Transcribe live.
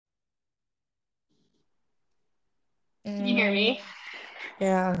Can you hear me?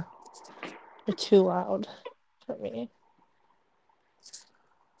 Yeah, you're too loud for me.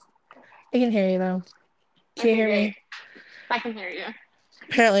 I can hear you though. Can you Okay, hear great. me? I can hear you.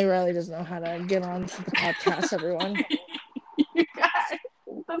 Apparently, Riley doesn't know how to get onto the podcast, everyone. You guys,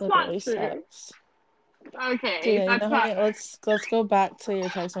 that's not Literally true. sucks. So Okay, yeah, you that's know how not. many let's go back to your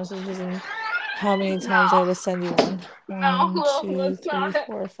text messages and how many No, times I had to send you one. no, One, well, two, that's three, not.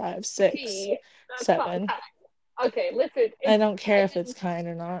 four, five, six, T. That's not seven. kind. Okay, listen. I It's don't care I if it's kind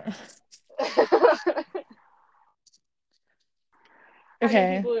or not. can. How many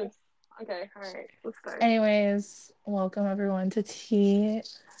Okay. people? Okay, all right. Let's start. Anyways, welcome everyone to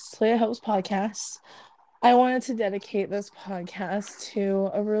Play Hopes podcast. I wanted to dedicate this podcast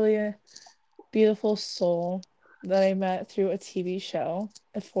to a really beautiful soul that I met through a TV show,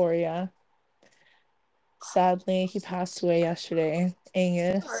 Euphoria. Sadly, he passed away yesterday. All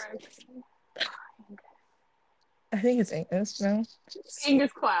Angus. right. I think it's Angus, no?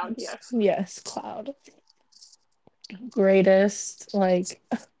 Angus Cloud. Yes. Yes, Cloud. Greatest, like,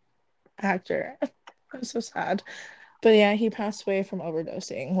 actor. I'm so sad. But yeah, he passed away from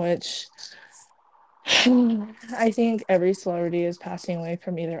overdosing, which I think every celebrity is passing away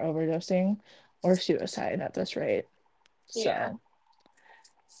from either overdosing or suicide at this rate. Yeah. So,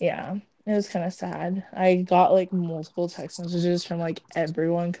 yeah, it was kind of sad. I got like multiple text messages from like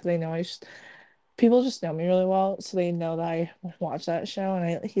everyone because they know people just know me really well, so they know that I watch that show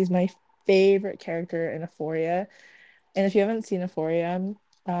and he's my favorite character in Euphoria. And if you haven't seen Euphoria,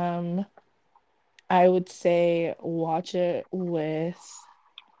 um, I would say watch it with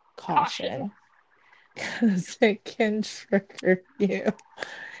Caution. caution because it can trigger you.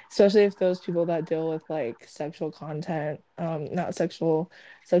 Especially if those people that deal with like sexual content, not sexual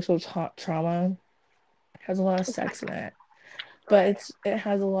trauma has a lot of Okay. sex in it, but Right. it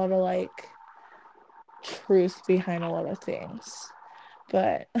has a lot of like truth behind a lot of things.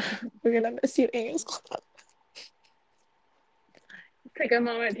 But we're gonna miss you, Ames Club. Take a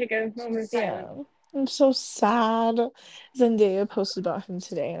moment. Take a moment of silence. Yeah, I'm so sad. Zendaya posted about him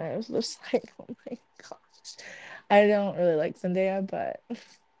today, and I was just like, oh my gosh. I don't really like Zendaya, but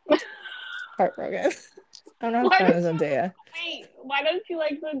heartbroken. I'm not a Why fan don't of Zendaya. wait? Why don't you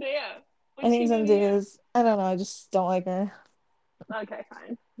like Zendaya? I What'd she think do to you? Zendaya's, I don't know, I just don't like her. Okay,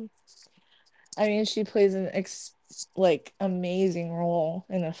 fine. I mean, she plays an like amazing role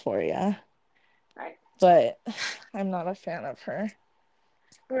in Euphoria, Right. but I'm not a fan of her.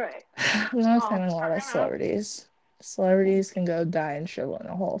 Right. I'm not a fan Oh, of a lot of fair enough. celebrities. Celebrities can go die and shrivel in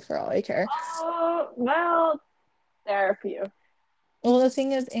a hole for all I care. Oh, well, there are a few. Well, the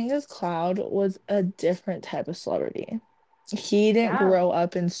thing is, Angus Cloud was a different type of celebrity. He didn't Yeah. grow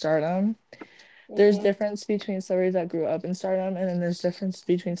up in stardom. There's Hmm. difference between celebrities that grew up in stardom, and then there's difference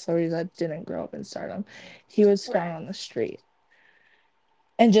between celebrities that didn't grow up in stardom. He was found Right. on the street.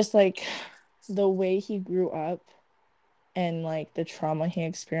 And just like the way he grew up and like the trauma he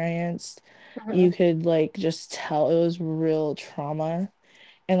experienced, Hmm. you could like just tell it was real trauma.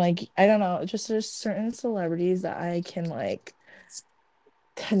 And like, I don't know, just there's certain celebrities that I can like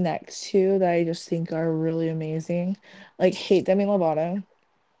connect to that I just think are really amazing. Like, hate Demi Lovato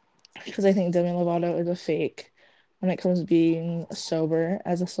because I think Demi Lovato is a fake when it comes to being sober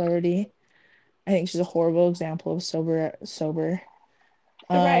as a celebrity. I think she's a horrible example of sober. Sobriety.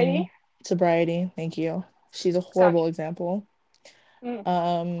 Um, sobriety, thank you. She's a Gotcha. horrible example.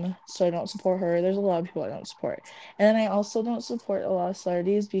 Mm. So I don't support her. There's a lot of people I don't support. And then I also don't support a lot of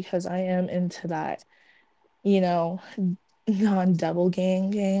celebrities because I am into that, you know, non-double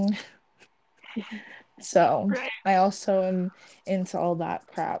gang. So Right. I also am into all that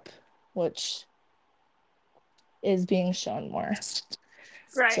crap, which is being shown more.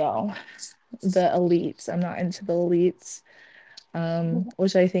 Right. So the elites, I'm not into the elites,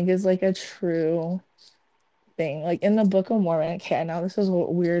 which I think is like a true thing. Like in the Book of Mormon, okay, I know this is a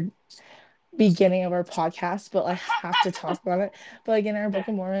weird beginning of our podcast, but I have to talk about it. But like in our Book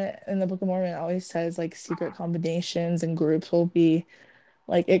of Mormon, in the Book of Mormon, it always says like secret combinations and groups will be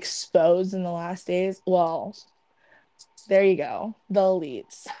like exposed in the last days. Well, there you go. The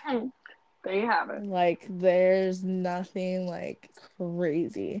elites. There you have it. Like there's nothing like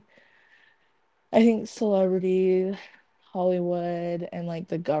crazy. I think celebrity, Hollywood, and like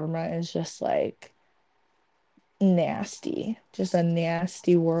the government is just like nasty. Just a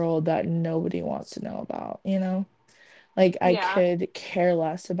nasty world that nobody wants to know about, you know? Like I Yeah. could care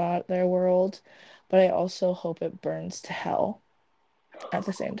less about their world, but I also hope it burns to hell at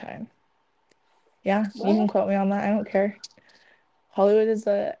the same time. Yeah, you can Well, quote me on that. I don't care. Hollywood is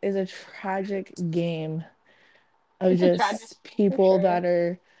a tragic game of it's a tragedy just for sure. people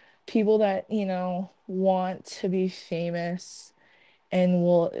that, want to be famous and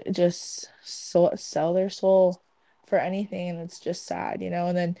will just sell their soul for anything, and it's just sad,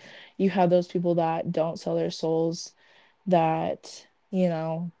 and then you have those people that don't sell their souls, that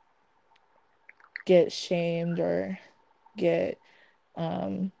get shamed or get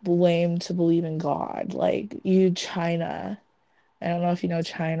blamed to believe in God, like you, China. I don't know if you know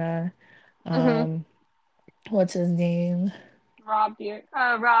China. Mm-hmm. um what's his name? Rob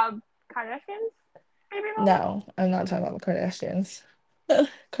Kardashians, maybe Mama. No, I'm not talking about the Kardashians.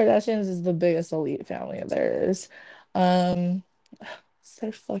 Kardashians is the biggest elite family there is. um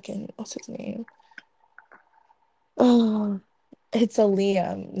what's his name? Oh, it's a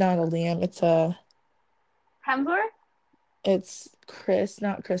Liam, not a Liam. Hemsworth. It's Chris,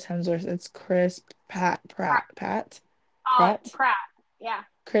 not Chris Hemsworth. It's Chris Oh, Pratt. Pratt. Yeah.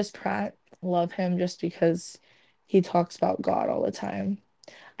 Chris Pratt. Love him just because he talks about God all the time.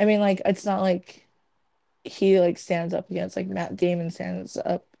 I mean, like, it's not like he like stands up against, like, Matt Damon stands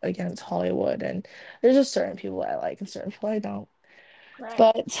up against Hollywood, and there's just certain people I like and certain people I don't. Right.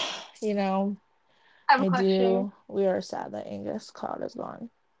 But, you know, I have a question. we are sad that Angus Cloud is gone.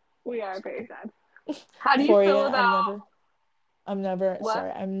 We are very sad. How do you feel Euphoria, about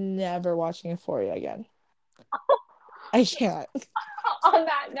what? I'm never watching Euphoria again. I can't. On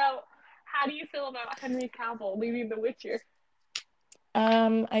that note, how do you feel about Henry Cavill leaving The Witcher?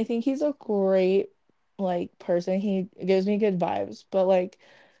 I think he's a great, like, person. He gives me good vibes, but like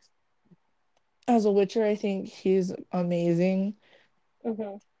as a Witcher, I think he's amazing.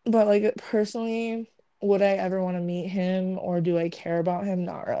 Mm-hmm. But like personally, would I ever want to meet him or do I care about him?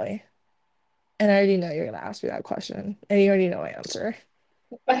 Not really. And I already know you're gonna ask me that question, and you already know my answer.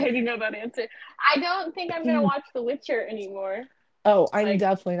 I already know that answer. I don't think I'm gonna watch The Witcher anymore. Oh, I'm Like,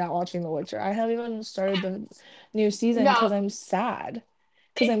 definitely not watching The Witcher. I haven't even started the new season no, because I'm sad.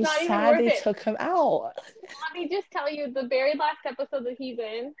 Because it's I'm not even sad worth they it. took him out. Let me just tell you, the very last episode that he's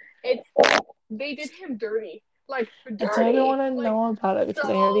in, it's they did him dirty, like I don't even want dirty, to like know about it because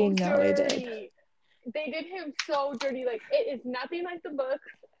I already so know they did. dirty. They did him so dirty. Like it is nothing like the books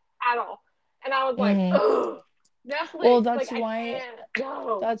at all. And I was like, Hmm. oh, Well, Netflix, like that's I why can't.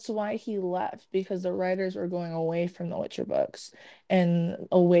 No. that's why he left, because the writers were going away from the Witcher books and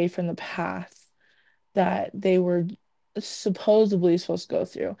away from the path that they were supposedly supposed to go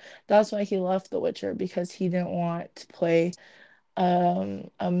through. That's why he left The Witcher, because he didn't want to play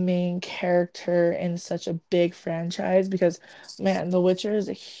a main character in such a big franchise, because man, The Witcher is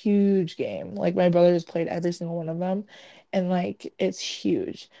a huge game. Like my brother has played every single one of them, and like it's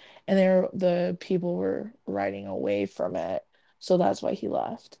huge. And the people were riding away from it. So that's why he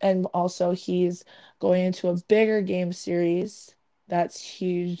left. And also he's going into a bigger game series that's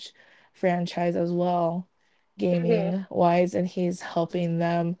huge franchise as well, Mm-hmm. gaming wise, and he's helping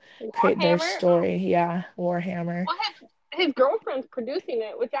them create their Warhammer. story. Yeah, Warhammer. Well, his girlfriend's producing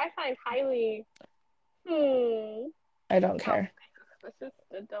it, which I find highly I don't how care. suspicious.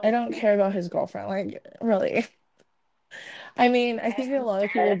 I Don't don't think. care about his girlfriend. Like, really. I mean, I think a lot of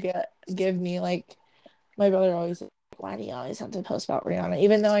people give me like, my brother always like, why do you always have to post about Rihanna?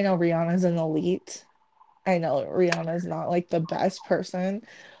 Even though I know Rihanna's an elite. I know Rihanna's not like the best person,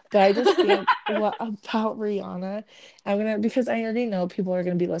 but I just think, what about Rihanna? Because I already know people are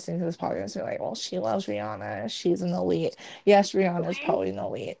gonna be listening to this podcast and be like, well, she loves Rihanna. She's an elite. Yes, Rihanna is Leave probably an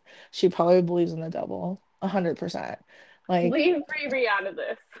elite. She probably believes in the devil, 100%. Like, leave Riri out of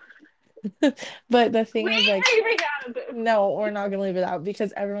this. but the thing is, Leave like, Riri out of this. no, we're not gonna leave it out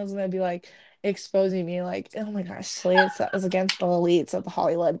because everyone's gonna be like exposing me, like, oh my gosh, Slay is against the elites of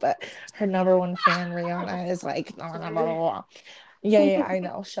Hollywood, but her number one fan, Rihanna, is like, blah, blah, blah, blah. Yeah, yeah, I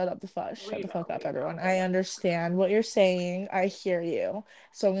know. Shut the Leave fuck out, up, leave everyone. out, I leave out. understand what you're saying. I hear you.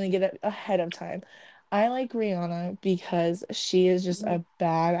 So I'm gonna get it ahead of time. I like Rihanna because she is just a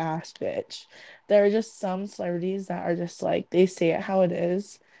badass bitch. There are just some celebrities that are just like, they say it how it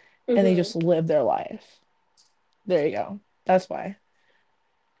is and they Mm-hmm. just live their life. There you go. That's why.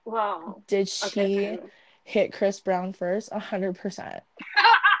 Wow. Did Okay, fair she enough. hit Chris Brown first? 100%.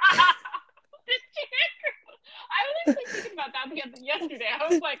 I was actually thinking about that the other yesterday. I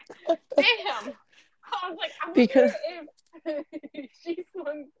was like, damn. I was like, I Because wonder if she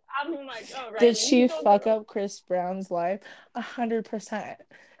swung. I'm like, oh right, did and he's she also. fuck up Chris Brown's life? 100%.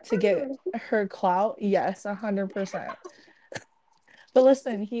 To get her clout? Yes, 100%. But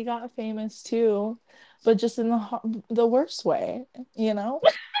listen, he got famous too, but just in the worst way, you know?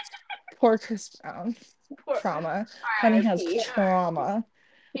 Poor Chris Brown. Poor Trauma. Honey has RIP. trauma.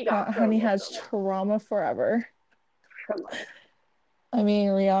 He got Honey trouble has so much trauma forever. from life. I mean,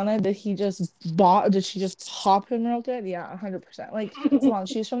 Rihanna, did she just pop him real good? Yeah, 100%. Like, come on,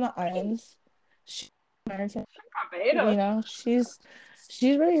 she's from the islands. American. Barbados. You know, she's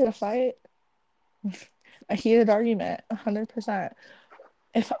ready to fight a heated argument, 100%.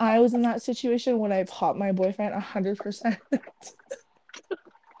 If I was in that situation, would I pop my boyfriend? 100%.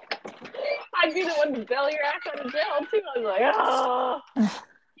 I'd be the one to bail your ass out of jail too. I was like, oh,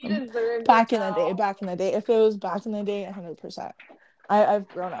 he deserves it Back in the day, now. back in the day. If it was back in the day, 100%. I've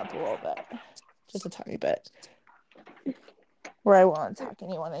grown up a little bit, just a tiny bit, where I won't attack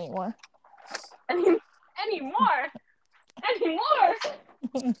anyone anymore. Anymore?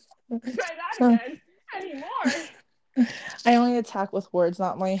 Try that again. Anymore? I only attack with words,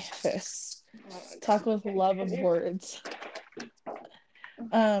 not my fists. Oh, Talk with love of words.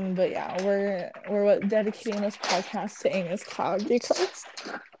 But yeah, we're dedicating this podcast to Angus Cloud because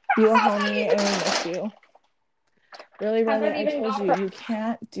you a homie and we miss you. Really, Haven't brother, I even told got you, you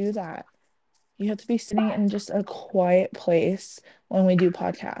can't do that. You have to be sitting in just a quiet place when we do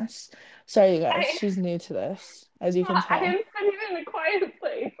podcasts. Sorry, you guys, I she's new to this, as you can I tell. am sitting in a quiet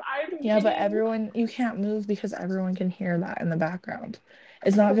place. I'm Yeah, but getting. everyone, you can't move because everyone can hear that in the background.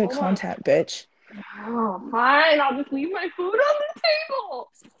 It's not good Hold on. content, bitch. Oh, fine. I'll just leave my food on the table.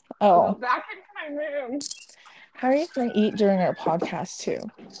 I'll go Oh, back into my room. how are you gonna eat during our podcast too?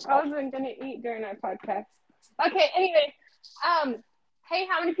 I wasn't gonna eat during our podcast. Okay. Anyway, hey,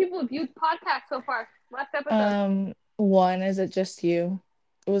 how many people viewed the podcast so far? Last episode? One, is it just you?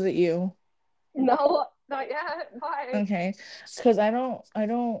 Was it you? No, not yet. Bye. Okay. Because I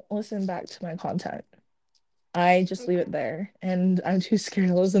don't listen back to my content. I just leave it Okay. there and I'm too scared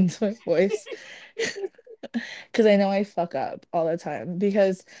to listen to my voice because I know I fuck up all the time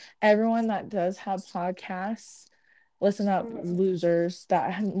because everyone that does have podcasts, listen up, Mhm. losers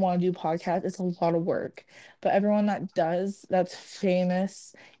that want to do podcasts, it's a lot of work. But everyone that does, that's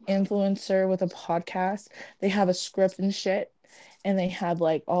famous influencer with a podcast, they have a script and shit and they have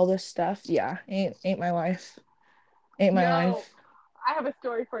like all this stuff. Yeah, ain't my life. Ain't my Yo, life. I have a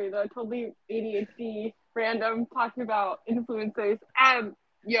story for you though. Totally ADHD, random, talking about influencers. And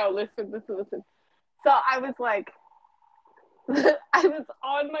yo, listen. So I was like, I was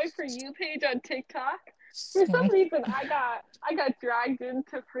on my For You page on TikTok. For some reason, I got dragged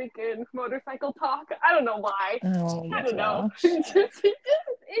into freaking motorcycle talk. I don't know why. Oh I my don't know. gosh. It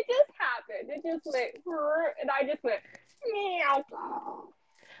just happened. It just went, and I just went, meow.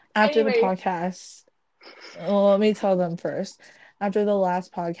 After the Anyway, podcast, well, let me tell them first. After the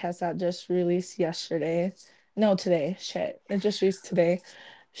last podcast that just released yesterday, no, today, shit, it just released today.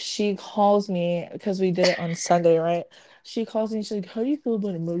 She calls me because we did it on Sunday, right? She calls me, she's like, how do you feel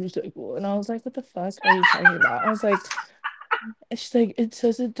about a motorcycle? And I was like, what the fuck are you talking about? I was like, and she's like, it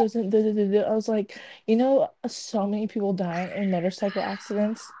says it doesn't. Da, da, da, da. I was like, so many people die in motorcycle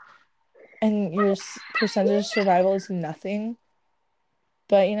accidents, and your percentage of survival is nothing.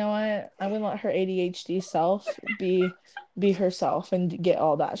 But you know what? I'm gonna let her ADHD self be herself and get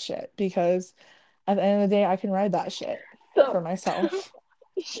all that shit because at the end of the day, I can ride that shit so for myself.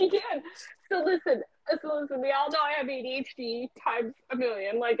 she can. So listen, we all know I have ADHD times a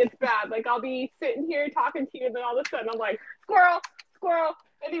million. Like it's bad. Like I'll be sitting here talking to you, and then all of a sudden I'm like, squirrel, squirrel.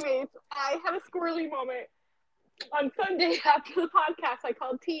 Anyways, I had a squirrely moment on Sunday after the podcast. I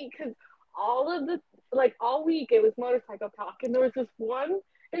called T because all of the like all week it was motorcycle talk, and there was this one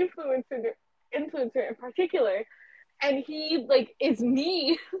influencer influencer in particular, and he like is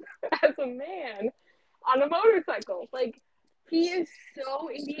me as a man on a motorcycle. Like he is so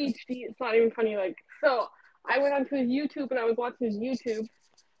ADHD. It's not even funny. Like so, I went onto his YouTube and I was watching his YouTube,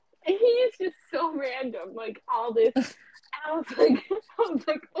 and he is just so random. Like all this, and I was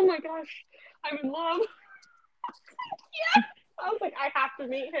like, oh my gosh, I'm in love. Yes, I was like, I have to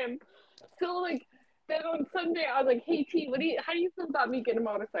meet him. So like. Then on Sunday, I was like, "Hey T, how do you feel about me getting a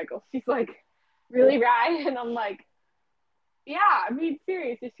motorcycle?" She's like, "Really, Rye?" And I'm like, yeah, I'm being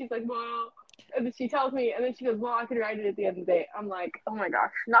serious. And she's like, well, and then she tells me, and then she goes, well, I could ride it at the end of the day. I'm like, oh my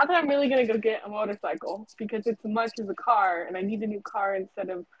gosh. Not that I'm really going to go get a motorcycle because it's as much as a car, and I need a new car instead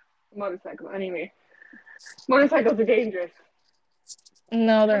of a motorcycle. Anyway, motorcycles are dangerous.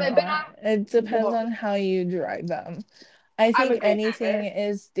 No, Have they're I been not. It depends on? on how you drive them. I I'm think a great anything driver.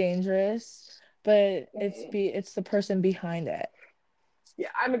 is dangerous, but it's the person behind it. Yeah,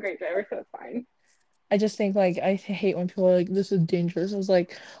 I'm a great driver, so it's fine. I just think like I hate when people are like, this is dangerous. I was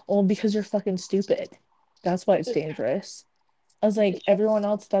like, well, because you're fucking stupid. That's why it's dangerous. I was like, everyone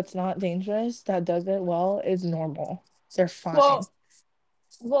else that's not dangerous, that does it well, is normal. They're fine. Well,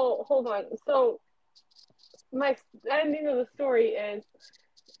 well, hold on. So my ending of the story is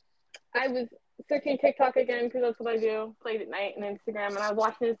I was searching TikTok again because that's what I do, late at night, and Instagram, and I was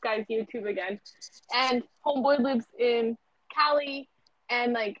watching this guy's YouTube again. And homeboy lives in Cali,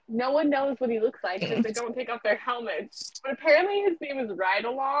 and like no one knows what he looks like because they don't take off their helmets. But apparently his name is Ride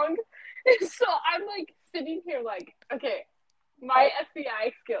Along. And so I'm like sitting here like, okay, my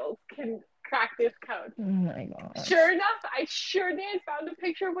FBI skills can crack this code. Oh my gosh. Sure enough, I sure did. Found a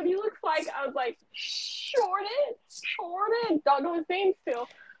picture of what he looks like. I was like, sure did. Don't know his name still,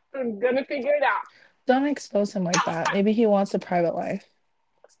 but I'm gonna figure it out. Don't expose him like that. Maybe he wants a private life.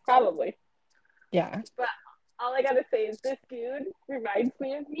 Probably. Yeah. But all I gotta say is this dude reminds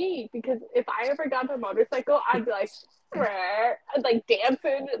me of me because if I ever got on a motorcycle, I'd be like, I'd like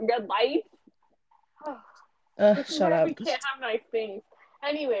dancing, red lights. Ugh, This is shut why we up. can't have nice things.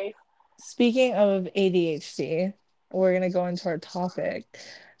 Anyways, Speaking of ADHD, we're gonna go into our topic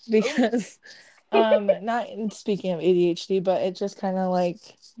oh, because not in speaking of ADHD, but it just kind of like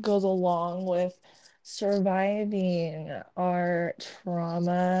goes along with surviving our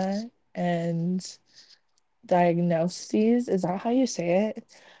trauma and diagnoses. Is that how you say it?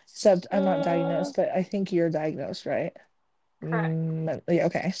 Except I'm not uh, diagnosed, but I think you're diagnosed, right? correct. Yeah,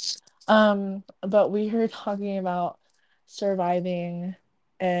 okay. But we were talking about surviving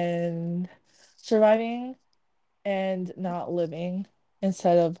and surviving and not living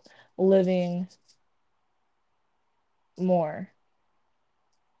instead of living more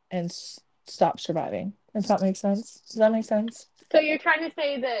and stop surviving. If that makes sense. Does that make sense? So you're trying to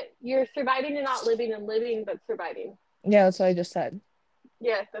say that you're surviving and not living and living but surviving. Yeah, that's what I just said.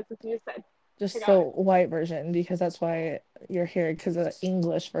 Yes, that's what you said. I Just got the it. white version because that's why you're here because of the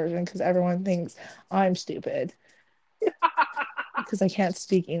English version because everyone thinks I'm stupid because I can't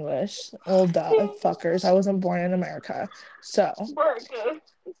speak English. Well, duh, fuckers. I wasn't born in America. So, America.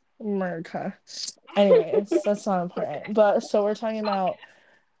 America. Anyways, that's not important. Okay. But so we're talking about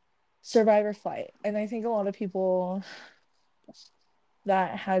survivor flight. And I think a lot of people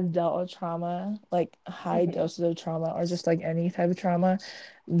that have dealt with trauma, like high Mm-hmm. doses of trauma or just like any type of trauma,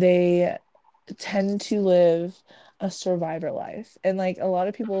 they tend to live a survivor life. And like a lot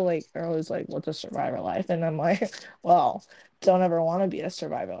of people like are always like, what's a survivor life? And I'm like, well, don't ever want to be a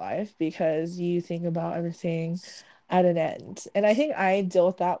survivor life because you think about everything at an end. And I think I deal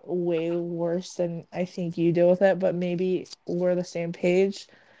with that way worse than I think you deal with it, but maybe we're the same page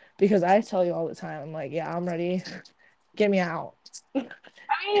because I tell you all the time, I'm like, yeah, I'm ready. Get me out.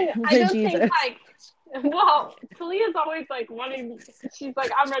 I mean, I With don't think Jesus. like, well, Talia's always like wanting. She's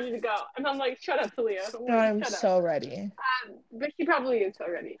like, I'm ready to go, and I'm like, shut up, Talia. I'm like, I'm shut up. so ready. But she probably is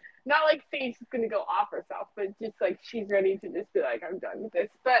already. Not like saying she's gonna go off herself, but just like she's ready to just be like, I'm done with this.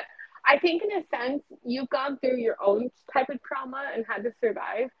 But I think in a sense, you've gone through your own type of trauma and had to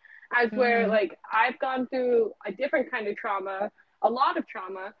survive, as where Mm-hmm. like I've gone through a different kind of trauma, a lot of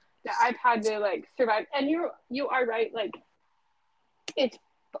trauma that I've had to like survive. And you are right, like it's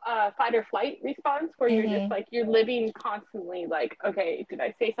fight or flight response where you're just Mm-hmm. like you're living constantly like okay did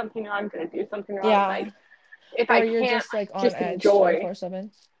I say something wrong, did I do something wrong, like Yeah. if I Or you're can't just like on just edge enjoy.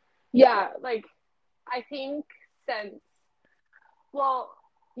 24/7. Yeah, like I think since, well,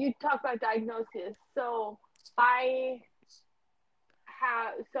 you talk about diagnosis, so I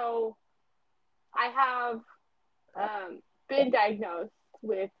so I have been diagnosed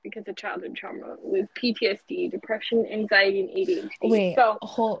with because of childhood trauma with PTSD, depression, anxiety, and ADHD. Wait, So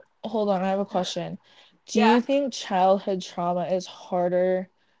hold on, I have a question. Do yeah, you think childhood trauma is harder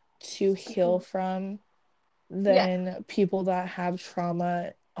to heal from yes, than people that have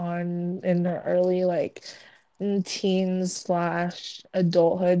trauma on in their early like teens slash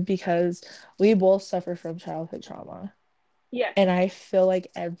adulthood? Because we both suffer from childhood trauma. yes. And I feel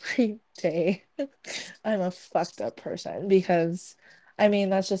like every day I'm a fucked up person because I mean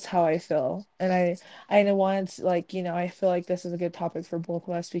that's just how I feel. And I know wanted to like, I feel like this is a good topic for both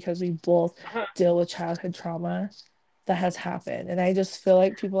of us because we both Uh-huh. deal with childhood trauma that has happened. And I just feel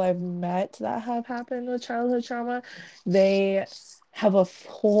like people I've met that have happened with childhood trauma, they have a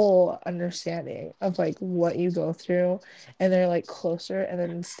full understanding of like what you go through and they're like closer and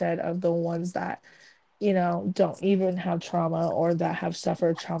then instead of the ones that don't even have trauma or that have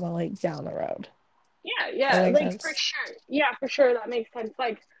suffered trauma like down the road. Yeah, Does that yeah, make like for sense? sure. Yeah, for sure. That makes sense.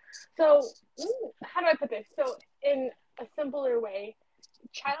 Like, so how do I put this? So, in a simpler way,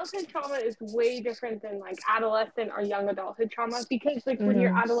 childhood trauma is way different than like adolescent or young adulthood trauma because, like, when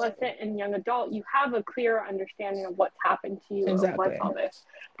you're Mm-hmm. adolescent and young adult, you have a clearer understanding of what's happened to you or what's Exactly. all this.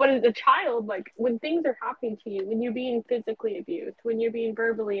 But as a child, like, when things are happening to you, when you're being physically abused, when you're being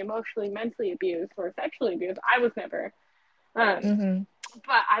verbally, emotionally, mentally abused, or sexually abused, I was never. Um, Mm-hmm.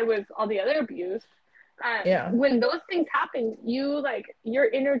 but I was all the other abuse. Yeah. When those things happen, you like your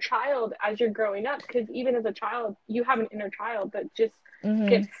inner child as you're growing up, because even as a child, you have an inner child that just Mm-hmm.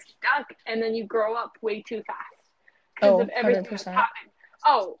 gets stuck, and then you grow up way too fast because Oh, of everything that's 100%. happened.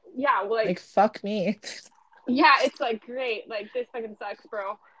 Oh yeah, Like, like fuck me. yeah, it's like great. Like this fucking sucks,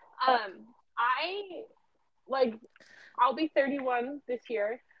 bro. I like I'll be 31 this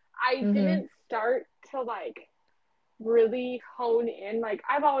year. I Hmm. didn't start to like really hone in. Like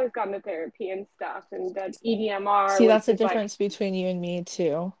I've always gone to therapy and stuff and done EDMR, See, which that's the is like, difference between you and me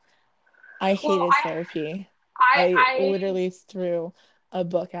too. I well, hated therapy. I, I I, literally threw a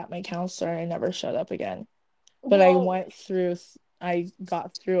book at my counselor and I never shut up again. But well, I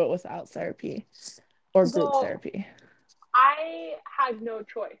got through it without therapy or group well, therapy. I had no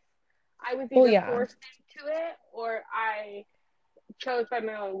choice. I was Oh either yeah. forced into it or I chose by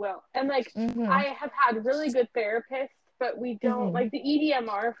my own will. And like Hmm. I have had really good therapists, but we don't Hmm. like the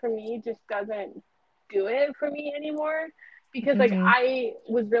EDMR for me just doesn't do it for me anymore because like Hmm. I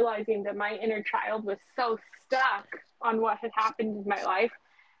was realizing that my inner child was so stuck on what had happened in my life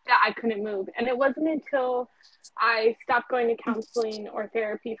that I couldn't move. And it wasn't until I stopped going to counseling or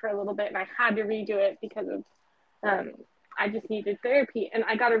therapy for a little bit and I had to redo it because of um I just needed therapy and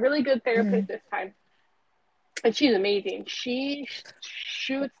I got a really good Hmm. therapist this time and she's amazing. She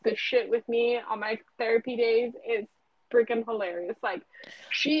shoots the shit with me on my therapy days. It's freaking hilarious. Like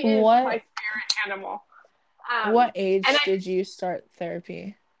she is my What spirit animal. what And age did you start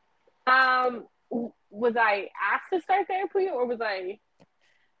therapy? was I asked to start therapy or was I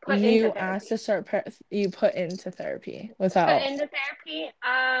put into You asked therapy? to you put into therapy Put without. into therapy.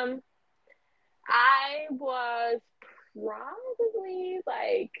 I was probably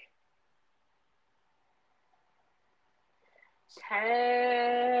like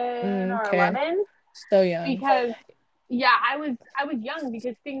 10 or Okay. 11 So young. because yeah, I was young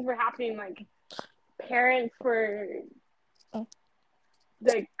because things were happening like parents were Oh.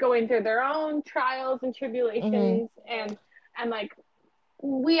 like going through their own trials and Hmm. tribulations and like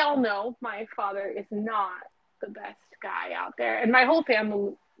we all know my father is not the best guy out there and my whole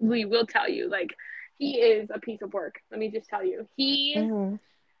family will tell you like he is a piece of work. Let me just tell you. Hmm.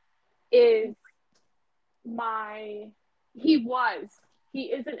 Is my he was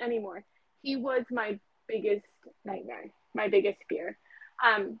he isn't anymore. He was my biggest nightmare, my biggest fear.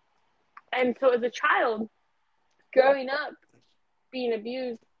 Um and so as a child growing up being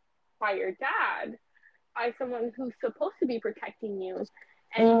abused by your dad, by someone who's supposed to be protecting you,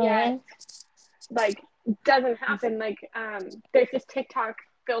 and yet Hmm. like doesn't happen. Like there's this TikTok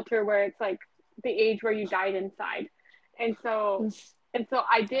filter where it's like the age where you died inside, and so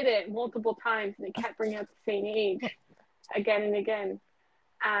I did it multiple times, and it kept bringing up the same age again and again,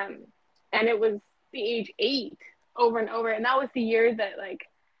 um, and it was the age 8 over and over, and that was the year that like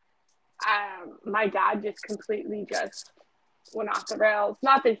my dad just completely just went off the rails.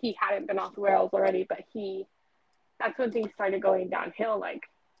 Not that he hadn't been off the rails already, but he that's when things started going downhill like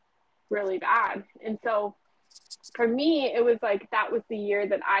really bad. And so for me, it was like that was the year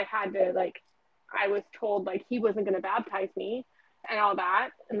that I had to like I was told like he wasn't gonna baptize me and all that.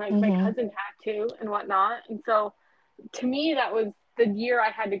 And like my Hmm. cousin had to and whatnot. And so to me that was the year I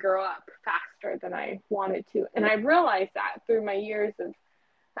had to grow up faster than I wanted to. And I realized that through my years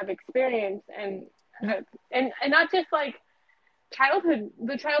of experience and not just like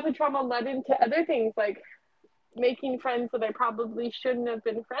the childhood trauma led into other things like making friends that I probably shouldn't have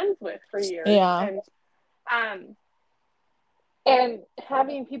been friends with for years Yeah. um and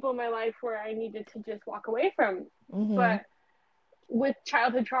having people in my life where I needed to just walk away from. Hmm. But with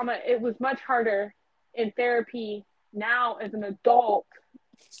childhood trauma, it was much harder in therapy now as an adult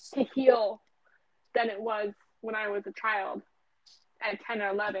to heal than it was when I was a child at 10 or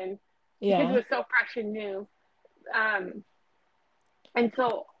 11 because it Yeah. was so fresh and new. Um, and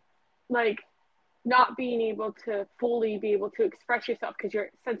so, like, not being able to fully be able to express yourself because you're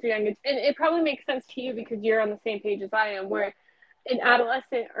since you're young. And it probably makes sense to you because you're on the same page as I am, where in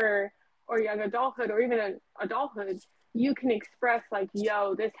adolescent or young adulthood or even in adulthood, you can express like,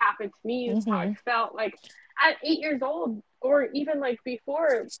 yo, this happened to me, this is how I Hmm. felt. Like at 8 years old, or even like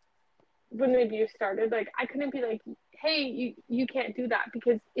before when the abuse started, like I couldn't be like, hey, you can't do that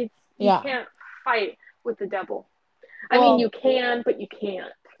because it's you Yeah. can't fight with the devil. I mean Well, you can, but you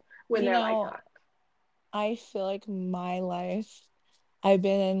can't when you they're like know, that. I feel like my life, I've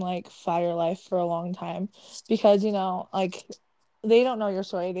been in like fire life for a long time because, like they don't know your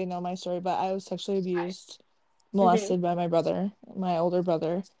story, they know my story, but I was sexually abused, Mm-hmm. molested by my brother, my older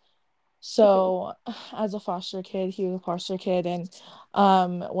brother. Mm-hmm. So, as a foster kid, he was a foster kid, and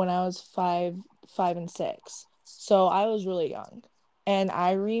when I was 5 and 6, so I was really young, and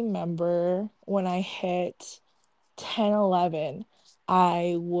I remember when I hit 10, 11,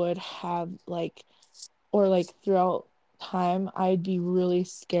 I would have like, or like throughout time, I'd be really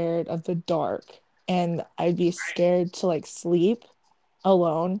scared of the dark, and I'd be scared to like sleep.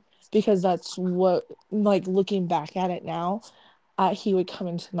 alone because that's what, like, looking back at it now, he would come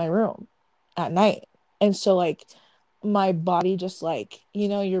into my room at night. And so, like, my body just, like,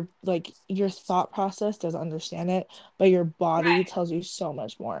 your thought process doesn't understand it, but your body Right. tells you so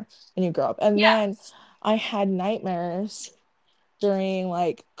much more when you grow up. And Yeah. then I had nightmares during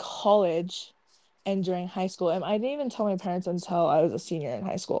like college and during high school. And I didn't even tell my parents until I was a senior in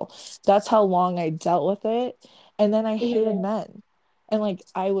high school. That's how long I dealt with it. And then I hated Mhm. men. And like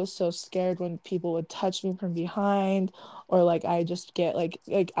I was so scared when people would touch me from behind, or like I just get like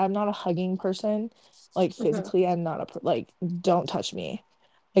I'm not a hugging person. Like Mhm. physically, I'm not like don't touch me.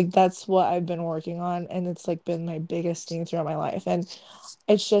 Like that's what I've been working on, and it's like been my biggest thing throughout my life. And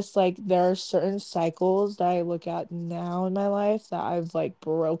it's just like there are certain cycles that I look at now in my life that I've like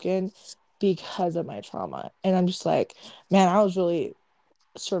broken because of my trauma. And I'm just like, man, I was really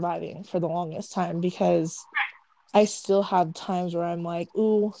surviving for the longest time because I still have times where I'm like,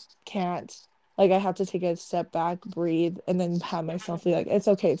 ooh, can't. Like I have to take a step back, breathe, and then have myself be like, it's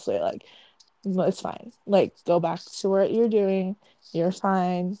okay, it's like it's fine. Like go back to what you're doing. You're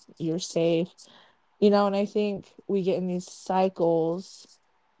fine. You're safe. And I think we get in these cycles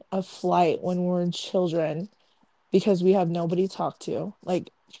of flight when we're children because we have nobody to talk to.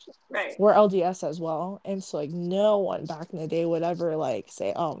 Like Right. we're LDS as well. And so like no one back in the day would ever like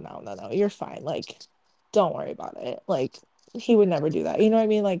say, oh no, no, no, you're fine. Like, don't worry about it. Like he would never do that. You know what I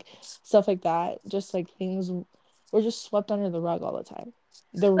mean? Like stuff like that. Just like things were just swept under the rug all the time.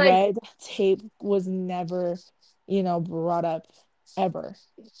 The Like, red tape was never, brought up ever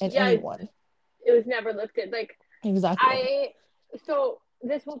in yeah, anyone. it was never lifted. Like, Exactly. I, so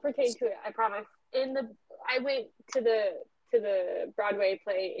this will pertain to it, I promise. I went to the Broadway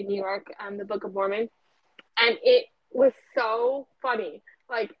play in New York, The Book of Mormon, and it was so funny.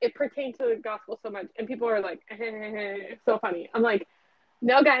 Like, it pertained to the gospel so much, and people are like, so funny. I'm like,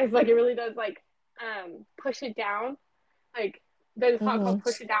 no, guys, like, it really does, like, push it down. Like, there's a song called Mm-hmm.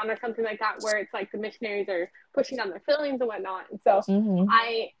 Push It Down or something like that, where it's like the missionaries are pushing down their feelings and whatnot. And so Mm-hmm.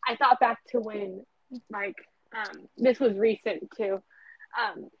 I thought back to when, like, this was recent too.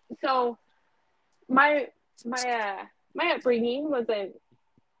 Um, so my my upbringing wasn't,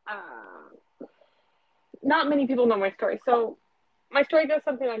 not many people know my story. So my story goes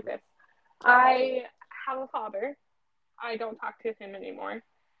something like this. I have a father. I don't talk to him anymore,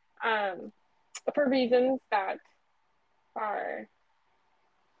 um, for reasons that are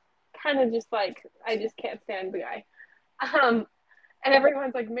kind of just like I just can't stand the guy. Um, and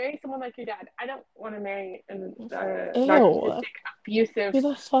everyone's like, marry someone like your dad. I don't want to marry a Ew. narcissistic, abusive Who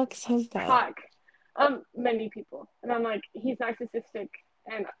the fuck says that? fuck. Many people, and I'm like, he's narcissistic,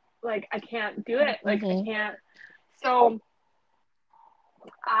 and like I can't do it. Like I Mm-hmm. can't. So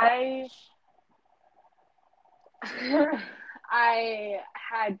I I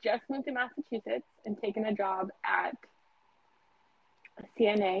had just moved to Massachusetts and taken a job at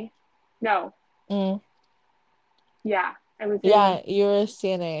CNA. No, Mm. yeah, I was in. Yeah, you're a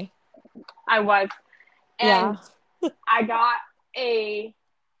CNA. I was, and Yeah. I got a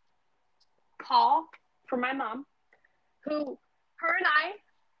call from my mom, who her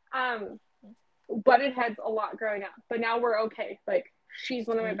and butted heads a lot growing up, but now we're okay. Like she's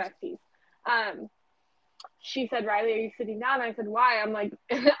one of my Mm. besties. Um, she said, Riley, are you sitting down? I said, why? I'm like,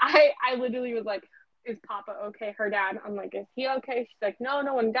 I literally was like, is Papa okay? Her dad. I'm like, is he okay? She's like, no,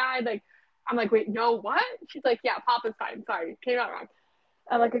 no one died. Like, I'm like, wait, no, what? She's like, yeah, Papa's fine. Sorry, came out wrong.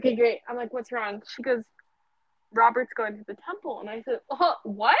 I'm like, okay, great. I'm like, what's wrong? She goes, Robert's going to the temple. And I said, oh,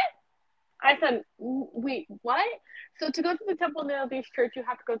 what? I said, wait, what? So to go to the Temple in the LDS Church, you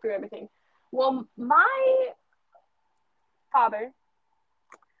have to go through everything. Well, my father,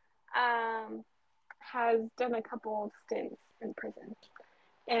 um, has done a couple of stints in prison.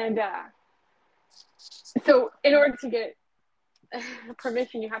 And so in order to get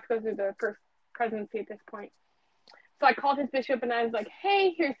permission, you have to go through the first presidency at this point. So I called his bishop and I was like,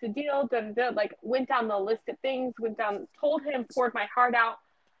 hey, here's the deal. Da, da, da. Like, went down the list of things, went down, told him, poured my heart out.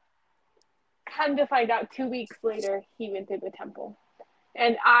 Come to find out 2 weeks later, he went to the temple.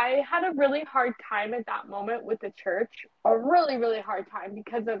 And I had a really hard time at that moment with the church, a really, really hard time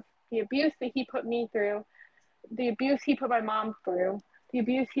because of the abuse that he put me through, the abuse he put my mom through, the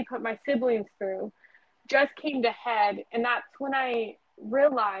abuse he put my siblings through, just came to head. And that's when I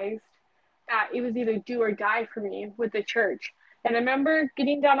realized that it was either do or die for me with the church. And I remember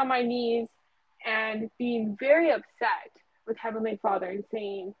getting down on my knees and being very upset with Heavenly Father and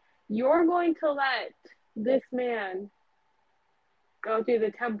saying, you're going to let this man go through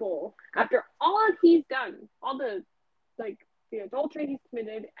the temple after all he's done, all the, like, the adultery he's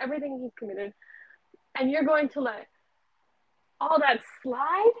committed, everything he's committed, and you're going to let all that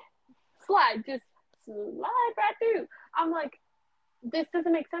slide, just slide right through. I'm like, this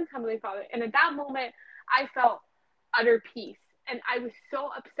doesn't make sense, Heavenly Father. And at that moment, I felt utter peace. And I was so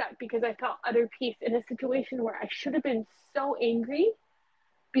upset because I felt utter peace in a situation where I should have been so angry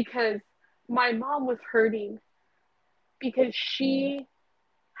because my mom was hurting because Mm. she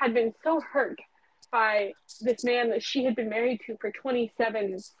had been so hurt by this man that she had been married to for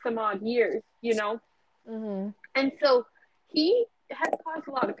 27 some odd years, you know? Mm-hmm. And so he had caused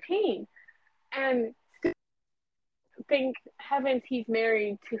a lot of pain. And thank heavens he's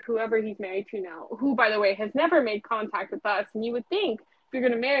married to whoever he's married to now, who, by the way, has never made contact with us. And you would think if you're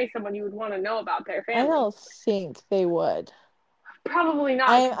going to marry someone, you would want to know about their I family. don't think they would. Probably not,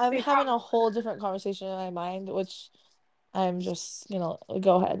 I'm because I'm they having probably a whole different conversation in my mind, which I'm just,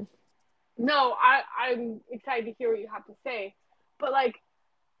 go ahead. no. I'm excited to hear what you have to say, but like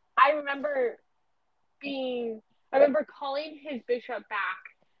I remember being, I remember calling his bishop back,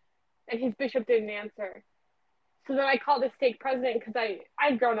 and his bishop didn't answer. So then I called the stake president because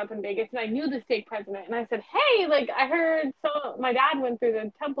I'd grown up in Vegas and I knew the stake president, and I said, hey, like I heard so my dad went through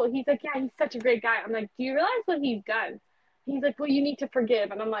the temple. He's like, yeah, he's such a great guy. I'm like, do you realize what he's done? He's like, well, you need to forgive.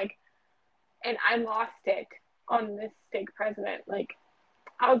 And I'm like, and I lost it on this stake president. Like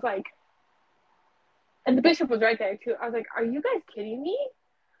I was like, and the bishop was right there too. I was like, are you guys kidding me?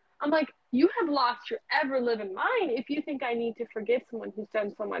 I'm like, you have lost your ever living mind if you think I need to forgive someone who's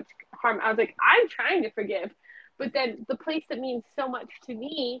done so much harm. I was like, I'm trying to forgive. But then the place that means so much to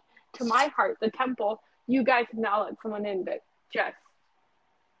me, to my heart, the temple, you guys have now let someone in that just,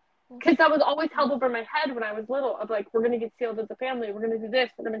 because that was always held over my head when I was little of like, we're going to get sealed as a family. We're going to do this.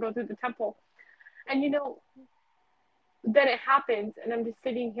 We're going to go through the temple. And then it happens. And I'm just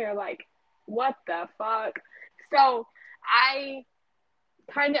sitting here like, what the fuck? So I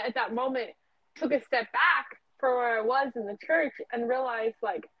kind of at that moment took a step back for where I was in the church and realized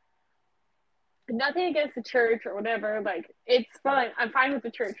like nothing against the church or whatever, like it's fine. I'm fine with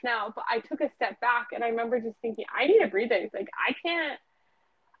the church now, but I took a step back and I remember just thinking, I need a breather. Like I can't,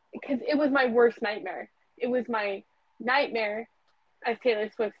 because it was my worst nightmare. It was my nightmare, as Taylor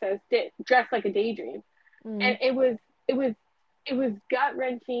Swift says, dressed like a daydream. And Mm. it was, it was gut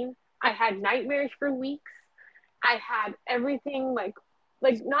wrenching. I had nightmares for weeks. I had everything like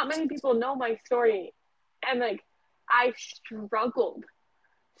not many people know my story, and like I struggled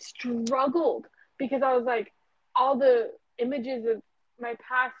because I was like all the images of my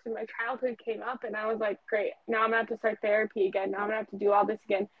past and my childhood came up, and I was like, great, now I'm gonna have to start therapy again. Now I'm gonna have to do all this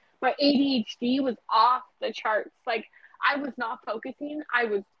again. My ADHD was off the charts. Like I was not focusing. I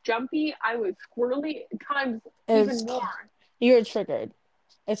was jumpy. I was squirrely. Times It's even more. you're triggered.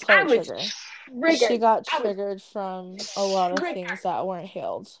 It's called I a was trigger. She triggered. got I was triggered from a lot of triggered. things that weren't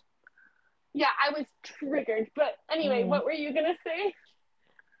healed. Yeah, I was triggered. But anyway, Mm. what were you gonna say?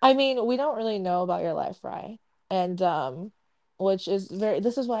 I mean, we don't really know about your life, right? And which is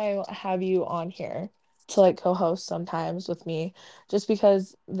this is why I have you on here to like co-host sometimes with me, just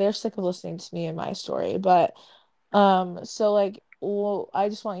because they're sick of listening to me and my story. But so like, well, I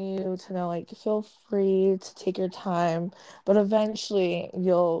just want you to know, like, feel free to take your time, but eventually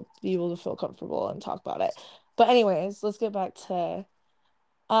you'll be able to feel comfortable and talk about it. But anyways, let's get back to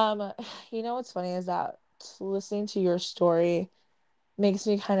um, what's funny is that listening to your story makes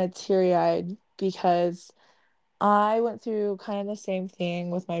me kind of teary-eyed because I went through kind of the same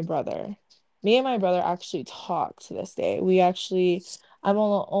thing with my brother. Me and my brother actually talk to this day. I'm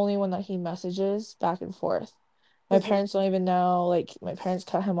the only one that he messages back and forth. My Mm-hmm. parents don't even know. Like, my parents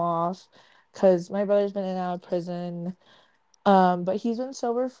cut him off because my brother's been in and out of prison. But he's been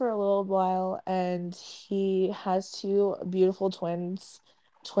sober for a little while and he has two beautiful twin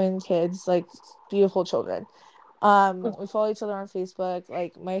kids, like beautiful children. We follow each other on Facebook.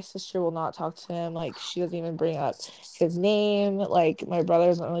 Like my sister will not talk to him. Like she doesn't even bring up his name. Like my brother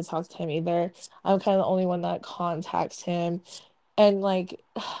doesn't really talk to him either. I'm kind of the only one that contacts him. And like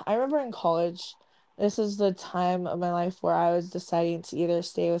I remember in college, this is the time of my life where I was deciding to either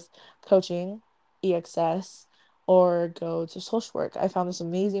stay with coaching, EXS, or go to social work. I found this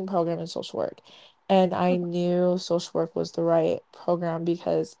amazing program in social work. And I knew social work was the right program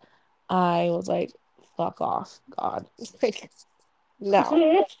because I was like, fuck off, God. Like,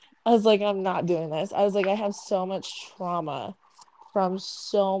 no. I was like, I'm not doing this. I was like, I have so much trauma from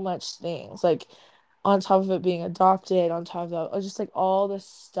so much things. Like, on top of it being adopted, on top of just like all this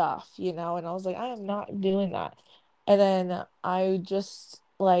stuff, and I was like, I am not doing that. And then I just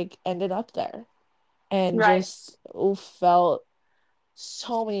like ended up there and Right. just felt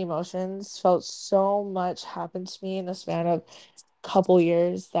so many emotions, felt so much happen to me in the span of couple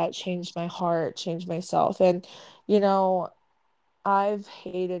years that changed my heart, changed myself. And, you know, I've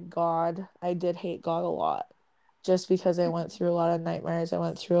hated God. I did hate God a lot just because I went through a lot of nightmares. I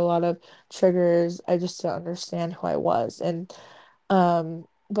went through a lot of triggers. I just didn't understand who I was. And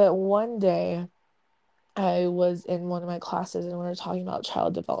but one day I was in one of my classes and we were talking about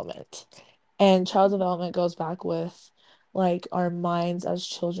child development. And child development goes back with like our minds as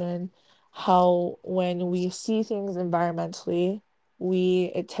children, how when we see things environmentally,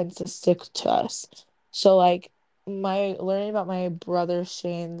 we it tends to stick to us. So like my learning about my brother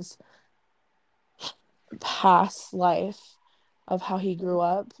Shane's past life of how he grew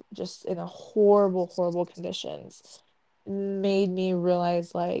up just in a horrible, horrible conditions made me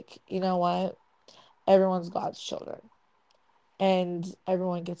realize like, you know what? Everyone's God's children and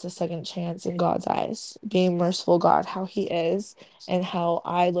everyone gets a second chance in God's eyes. Being merciful God, how he is and how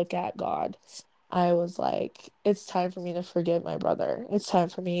I look at God. I was like, it's time for me to forgive my brother. It's time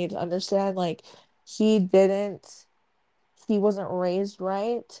for me to understand like he didn't he wasn't raised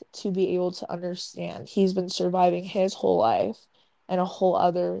right to be able to understand. He's been surviving his whole life and a whole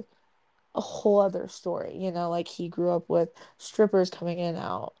other story, like he grew up with strippers coming in and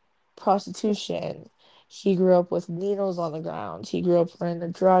out, prostitution. He grew up with needles on the ground. He grew up in a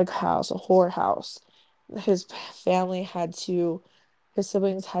drug house, a whorehouse. His family his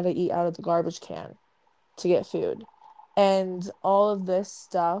siblings had to eat out of the garbage can to get food. And all of this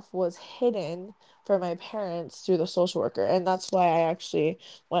stuff was hidden from my parents through the social worker. And that's why I actually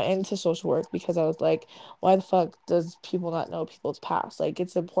went into social work because I was like, why the fuck does people not know people's past? Like,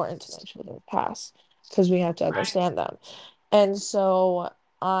 it's important to know children's past because we have to Right. understand them. And so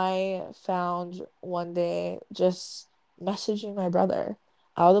I found one day just messaging my brother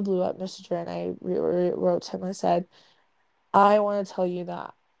out of the blue at Messenger, and I wrote to him. I said, I want to tell you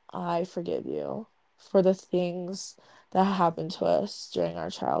that I forgive you for the things that happened to us during our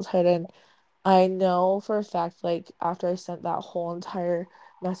childhood. And I know for a fact, like, after I sent that whole entire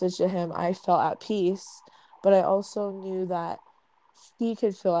message to him, I felt at peace. But I also knew that he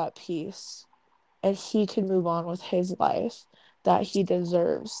could feel at peace and he can move on with his life, that he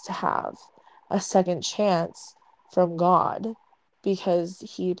deserves to have a second chance from God because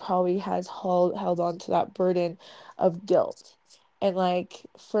he probably has held on to that burden of guilt. And like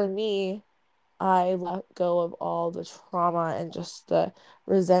for me, I let go of all the trauma and just the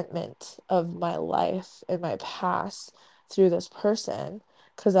resentment of my life and my past through this person.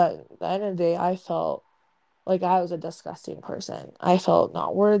 Because at the end of the day, I felt like I was a disgusting person. I felt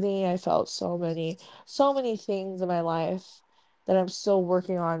not worthy. I felt so many things in my life that I'm still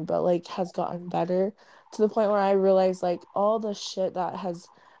working on, but like has gotten better to the point where I realize like all the shit that has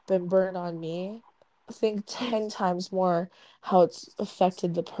been burned on me, I think 10 times more how it's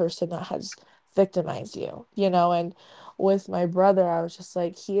affected the person that has victimized you, And with my brother, I was just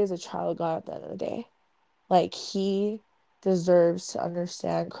like, he is a child of God at the end of the day. Like he deserves to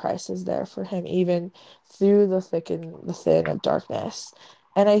understand Christ is there for him, even through the thick and the thin of darkness.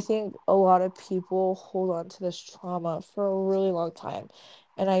 And I think a lot of people hold on to this trauma for a really long time.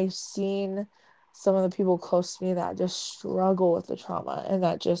 And I've seen some of the people close to me that just struggle with the trauma and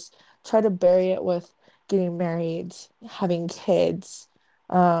that just try to bury it with getting married, having kids,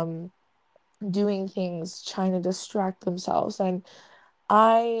 um, doing things, trying to distract themselves. And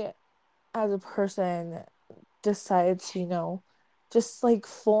I, as a person, decided to, just like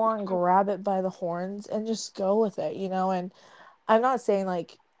full on grab it by the horns and just go with it. And I'm not saying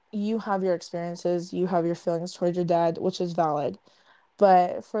like you have your experiences, you have your feelings towards your dad, which is valid.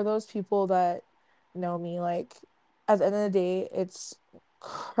 But for those people that know me, like at the end of the day, it's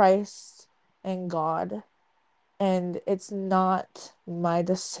Christ and God and it's not my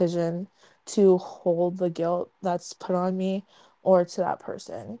decision to hold the guilt that's put on me or to that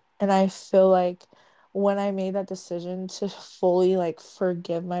person. And I feel like when I made that decision to fully like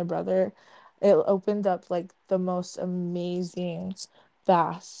forgive my brother, it opened up like the most amazing,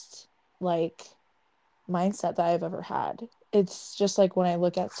 vast, like mindset that I've ever had. It's just like when I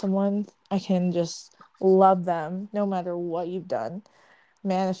look at someone, I can just love them no matter what you've done.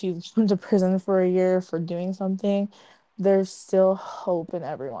 Man, if you went to prison for a year for doing something, there's still hope in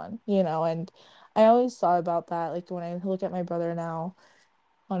everyone. And I always thought about that. Like when I look at my brother now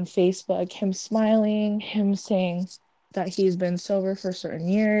on Facebook, him smiling, him saying that he's been sober for certain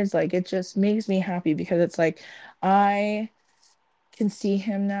years, like it just makes me happy because it's like I can see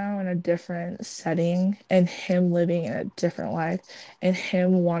him now in a different setting and him living in a different life and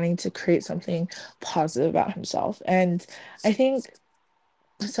him wanting to create something positive about himself. And I think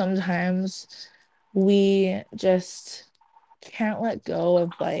sometimes we just can't let go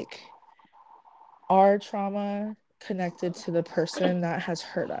of like our trauma connected to the person that has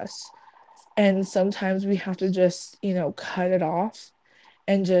hurt us. And sometimes we have to just, cut it off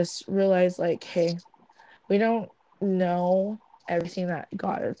and just realize, like, hey, we don't know everything that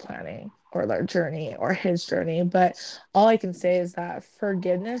God is planning or their journey or his journey, but all I can say is that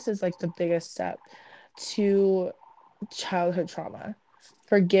forgiveness is like the biggest step to childhood trauma.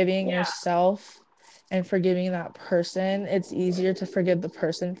 Forgiving Yeah, yourself and forgiving that person, it's easier to forgive the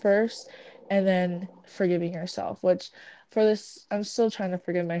person first and then forgiving yourself, which for this, I'm still trying to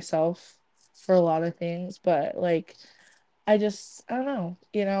forgive myself for a lot of things, but like, I don't know,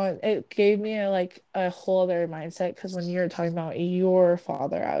 it gave me a whole other mindset because when you were talking about your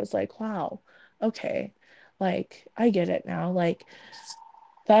father, I was like, wow, okay, like, I get it now. Like,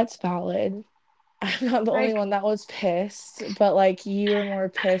 that's valid. I'm not the only like one that was pissed, but like you were more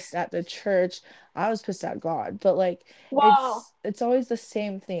pissed at the church. I was pissed at God. But like wow, it's always the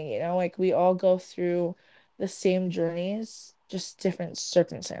same thing, like we all go through the same journeys, just different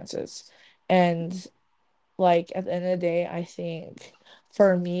circumstances. And like at the end of the day, I think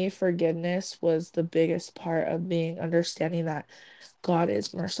for me, forgiveness was the biggest part of being understanding that God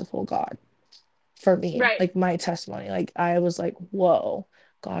is merciful God for me, right. like my testimony. Like I was like, whoa,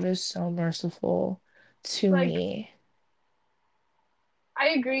 God is so merciful to Like me. I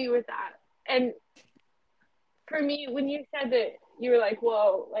agree with that. And for me, when you said that you were like,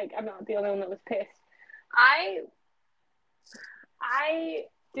 "Whoa," like I'm not the only one that was pissed. I I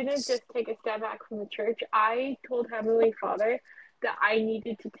didn't just take a step back from the church. I told Heavenly Father that I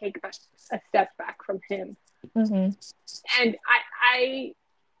needed to take a step back from Him, Hmm. and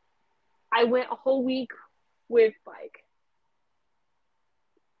I went a whole week with like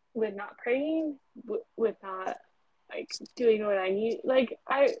with not praying, with not like doing what I need. Like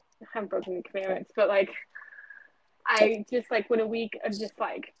I haven't broken the commandments, but like I just like went a week of just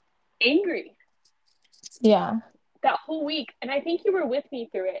like angry Yeah. that whole week. And I think you were with me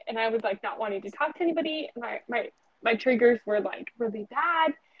through it. And I was like not wanting to talk to anybody. My triggers were like really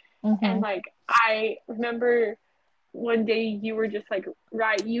bad. And Hmm. like I remember one day you were just like,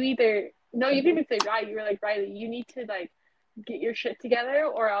 right, you either no, you didn't even say right, you were like, Riley, you need to like get your shit together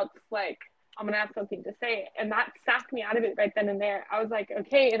or else like I'm gonna have something to say. And that sacked me out of it right then and there. I was like,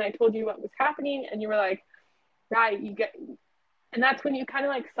 okay, and I told you what was happening, and you were like, right, you get and that's when you kind of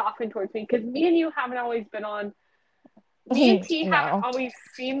like softened towards me because me and you haven't always been on me and T haven't No. always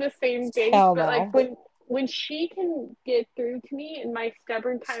seen the same things, Hell but like no. when she can get through to me in my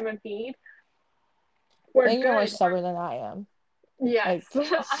stubborn time of need, we're And you're more good. stubborn than I am. Yes.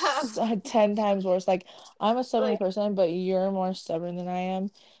 Like 10 times worse. Like I'm a stubborn Like person, but you're more stubborn than I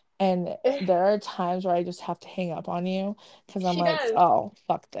am. And there are times where I just have to hang up on you because I'm she like, does. oh,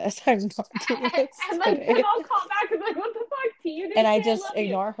 fuck this. I'm not doing this And like then today. I'll call back and be like, what the fuck, T? You And didn't I say I just love you.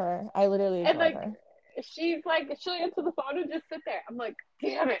 ignore her. I literally And ignore like her. she's like she'll answer the phone and just sit there. I'm like,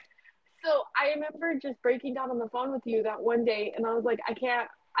 damn it. So I remember just breaking down on the phone with you that one day and I was like,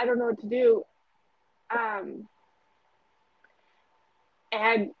 I don't know what to do. Um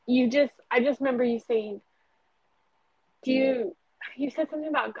and I just remember you saying, do you said something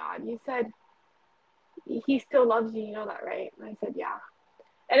about God. You said he still loves you, you know that, right? And I said, yeah.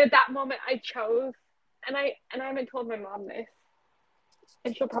 And at that moment I chose and I haven't told my mom this.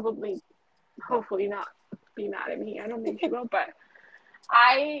 And she'll probably hopefully not be mad at me. I don't think she will, but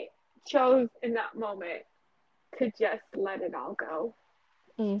I chose in that moment to just let it all go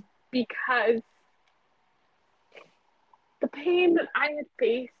Mm, because the pain that I had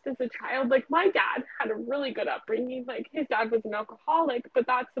faced as a child, like my dad had a really good upbringing. Like his dad was an alcoholic, but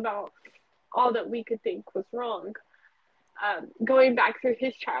that's about all that we could think was wrong. Going back through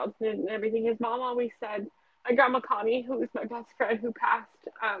his childhood and everything, his mom always said, my grandma Connie, who was my best friend who passed,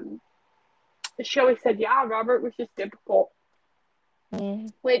 she always said, yeah, Robert was just difficult.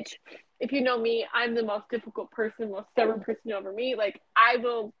 mm, Which, if you know me, I'm the most difficult person, most stubborn person over me. Like I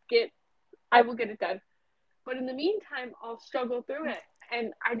will get it done. But in the meantime, I'll struggle through it,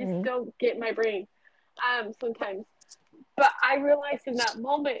 and I just mm, don't get my brain sometimes. But I realized in that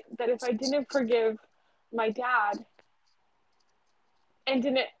moment that if I didn't forgive my dad and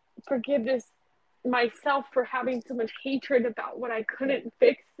didn't forgive this myself for having so much hatred about what I couldn't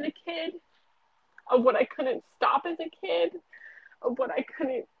fix as a kid, of what I couldn't stop as a kid, of what I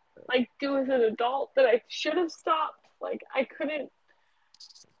couldn't like do as an adult that I should have stopped. Like I couldn't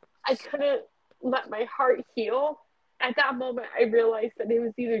let my heart heal. At that moment I realized that it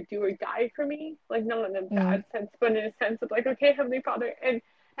was either do or die for me. Like not in a mm, bad sense, but in a sense of like, okay, Heavenly Father. And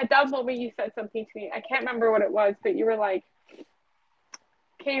at that moment you said something to me. I can't remember what it was, but you were like,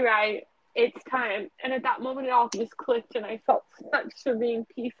 okay, right, it's time. And at that moment, it all just clicked, and I felt such serene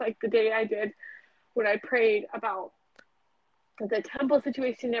peace, like the day I did when I prayed about the temple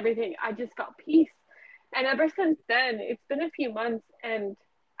situation and everything, I just felt peace. And ever since then, it's been a few months, and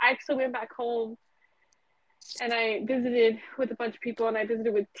I actually went back home and I visited with a bunch of people, and I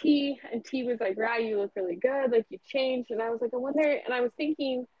visited with T, and T was like, "Right, you look really good, like you changed." And I was like, "I wonder," and I was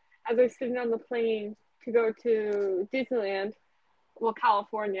thinking as I was sitting on the plane to go to Disneyland, well,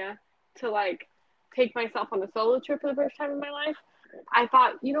 California, to like take myself on a solo trip for the first time in my life. I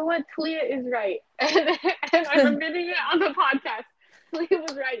thought, you know what, Talia is right. And I'm admitting it on the podcast. Talia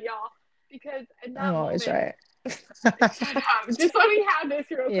was right, y'all. Because in I'm that always moment, right. shut up. Just let me have this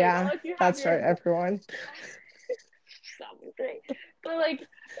real quick. I'll Yeah, let you have that's right, yours. everyone. Sounds great. But like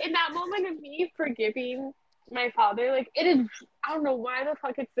in that moment of me forgiving my father, like it is, I don't know why the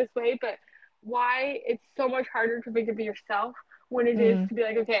fuck it's this way, but why it's so much harder to forgive yourself when it is Mm, to be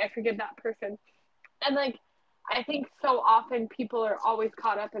like, okay, I forgive that person. And like I think so often people are always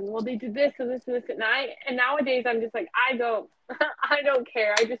caught up in, well, they did this and this and this and I, and nowadays I'm just like, I don't I don't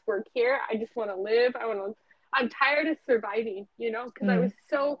care. I just work here. I just want to live. I'm tired of surviving, because mm,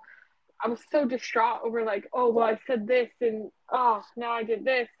 I was so distraught over like, oh well, I said this and oh now I did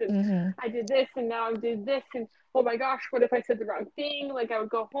this and mm-hmm. I did this and now I did this and oh my gosh, what if I said the wrong thing? Like I would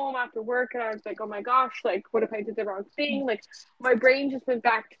go home after work and I was like, oh my gosh, like what if I did the wrong thing? Like my brain just went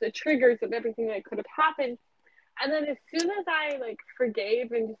back to the triggers of everything that could have happened. And then as soon as I like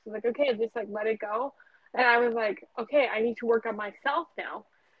forgave and just was like, okay, just like let it go, and I was like, okay, I need to work on myself now.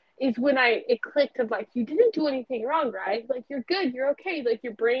 Is when it clicked of like you didn't do anything wrong, right? Like you're good, you're okay. Like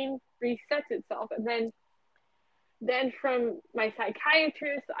your brain resets itself, and then from my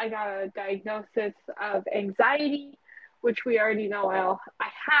psychiatrist, I got a diagnosis of anxiety, which we already know I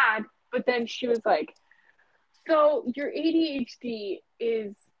had. But then she was like, so your ADHD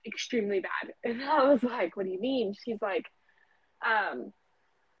is extremely bad. And I was like, what do you mean? She's like, um,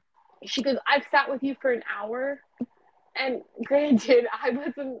 she goes, I've sat with you for an hour. And granted, I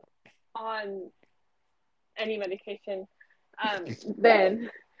wasn't on any medication then,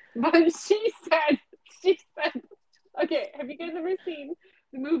 but she said, okay, have you guys ever seen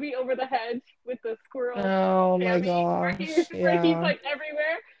the movie Over the Hedge with the squirrel Oh my Hammy, gosh. where he's Yeah. like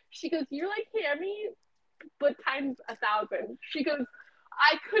everywhere? She goes, you're like Hammy, but times 1,000. She goes,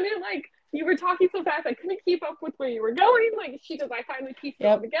 I couldn't like you were talking so fast, I couldn't keep up with where you were going. Like she goes, I finally pieced it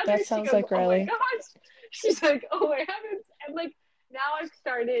all Yep, together. that She sounds goes, like oh my Riley. gosh. She's like, oh my heavens. And like now I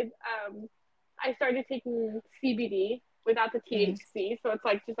started taking CBD without the Mm, THC, so it's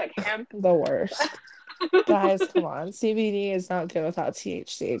like just like hemp. the worst. Guys, come on. CBD is not good without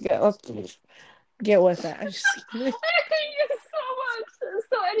THC. Get with that. I'm just kidding. I hate you so much.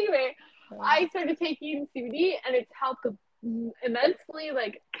 So anyway, I started taking CBD and it's helped immensely,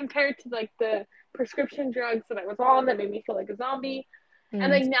 like compared to like the prescription drugs that I was on that made me feel like a zombie. And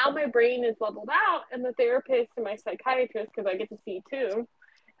Mm, like now my brain is leveled out, and the therapist and my psychiatrist, because I get to see too,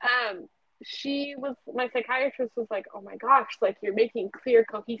 um, my psychiatrist was like, "Oh my gosh, like you're making clear,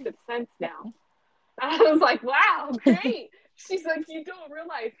 cohesive sense now." I was like, wow, great. She's like, you don't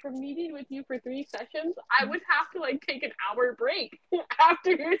realize from meeting with you for 3 sessions, I would have to like take an hour break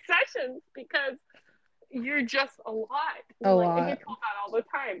after your sessions because you're just a lot. a And like I get lot. told that all the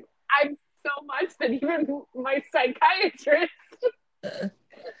time. I'm so much that even my psychiatrist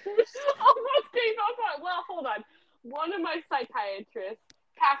almost gave up on. Well, hold on. One of my psychiatrists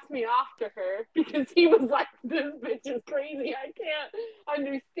passed me off to her because he was like, "This bitch is crazy. I can't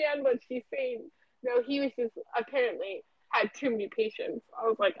understand what she's saying." No, he was just apparently had too many patients. I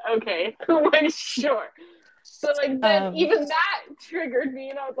was like, "Okay, like sure." But like then Um, even that triggered me,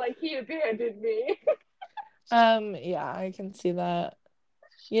 and I was like, "He abandoned me." yeah, I can see that.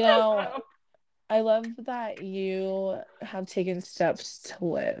 You know, I love that you have taken steps to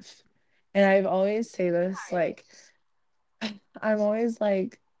live. And I've always say this, like, I'm always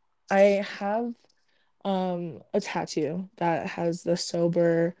like, I have a tattoo that has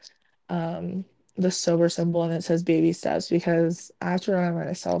um the sober symbol and it says baby steps because I have to remind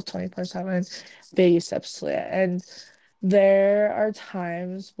myself 24/7 baby steps to it. And there are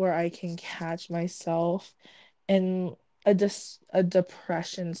times where I can catch myself in a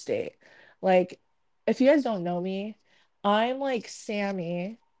depression state. Like if you guys don't know me, I'm like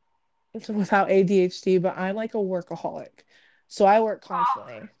Sammy without ADHD, but I'm like a workaholic. So I work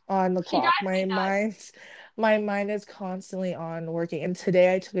constantly on the She clock. drives me nuts. My mind is constantly on working. And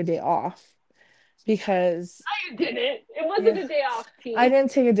today I took a day off because No, you didn't. It yeah, wasn't a day off, I T.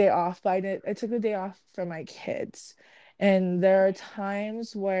 didn't take a day off, but I took a day off for my kids. And there are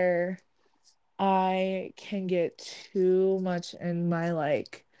times where I can get too much in my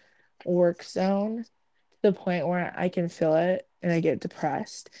like work zone to the point where I can feel it. and I get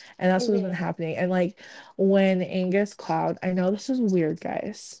depressed. And that's what's been Mhm. happening. And like when Angus Cloud, I know this is weird,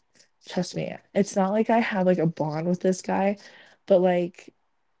 guys. Trust me. It's not like I have like a bond with this guy, but like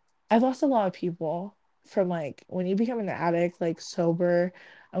I've lost a lot of people from like when you become an addict, like sober,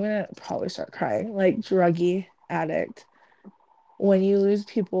 I'm gonna probably start crying, like druggy addict. When you lose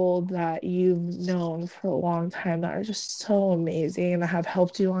people that you've known for a long time that are just so amazing and that have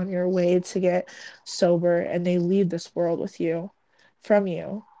helped you on your way to get sober and they leave this world with you, from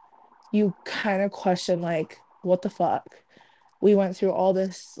you, you kind of question like, what the fuck? We went through all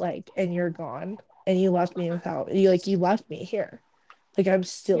this, like, and you're gone and you left me without you, like, you left me here. Like, I'm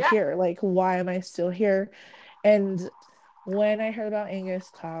still Yeah. here. Like, why am I still here? And when I heard about Angus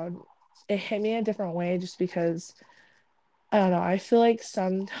Cloud, it hit me a different way just because I don't know. I feel like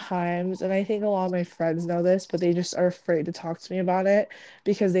sometimes, and I think a lot of my friends know this, but they just are afraid to talk to me about it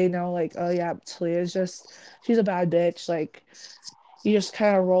because they know, like, oh, yeah, Talia's just, she's a bad bitch. Like, you just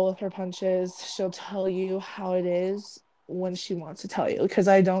kind of roll with her punches. She'll tell you how it is when she wants to tell you. Because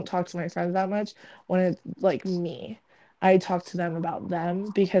I don't talk to my friends that much when it's like me. I talk to them about them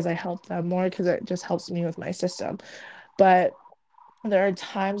because I help them more because it just helps me with my system. But there are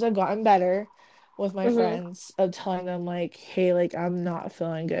times I've gotten better with my Mhm. friends of telling them like, hey, like I'm not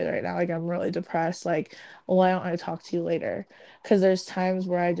feeling good right now. Like I'm really depressed. Like, why don't I talk to you later? Because there's times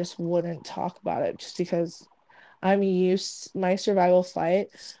where I just wouldn't talk about it just because my survival fight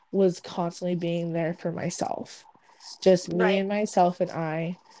was constantly being there for myself. Just me Right. and myself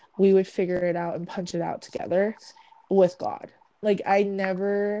and we would figure it out and punch it out together with God. Like I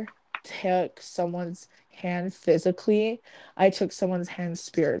never took someone's hand physically. I took someone's hand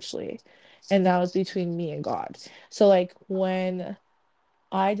spiritually. And that was between me and God. So like when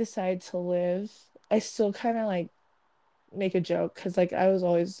I decided to live, I still kind of like make a joke because like I was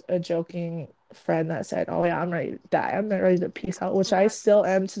always a joking friend that said, "Oh yeah, I'm ready to die. I'm not ready to peace out," which I still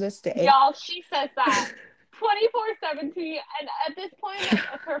am to this day. Y'all, she says that 24/7 to you. And at this point, like,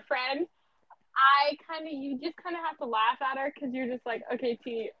 as her friend, you just kind of have to laugh at her because you're just like, okay,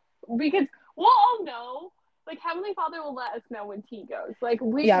 T, because we'll all know, like, Heavenly Father will let us know when T goes. Like,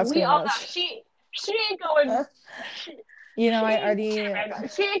 Yeah, we pretty all know. much. She ain't going, she, You know, she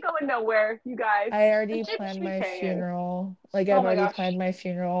ain't she ain't going nowhere, you guys. I And already she planned should be my staying. funeral. Like Oh I've my already gosh. planned my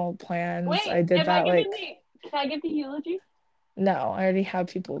funeral plans. Wait, I did am I that giving like can I give the eulogy? no, I already have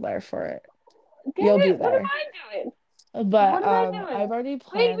people there for it. Damn You'll be it, what am there. I doing? But What am I doing? I've already Wait,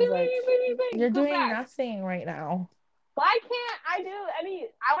 planned like you're go doing back. nothing right now. Why can't I do any?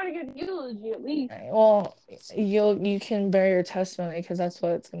 I want to give the eulogy at least. Right, well, you can bear your testimony because that's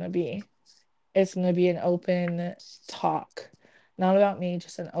what it's gonna be. It's gonna be an open talk, not about me,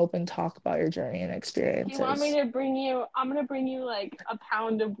 just an open talk about your journey and Do you want me experiences. to bring you? I'm gonna bring you like a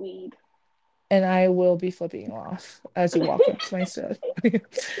pound of weed. And I will be flipping you off as you walk up to my stuff.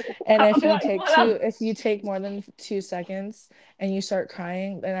 And I'll be like, what up? if you take more than 2 seconds and you start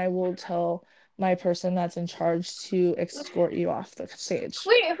crying, then I will tell my person that's in charge to escort you off the stage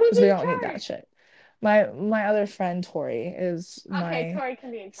Wait, who's because we in don't need that charge? shit. My other friend Tori is Okay, my Tori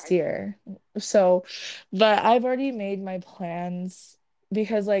can be in charge. steer. So, but I've already made my plans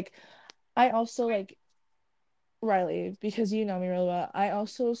because like I also like Riley, because you know me really well, I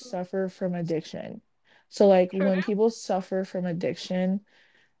also suffer from addiction. So, like, True. when people suffer from addiction,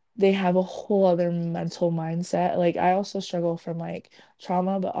 they have a whole other mental mindset. Like, I also struggle from like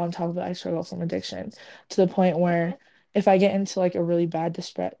trauma, but on top of it, I struggle from addiction to the point where if I get into like a really bad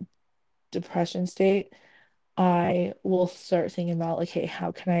depression state, I will start thinking about like, hey,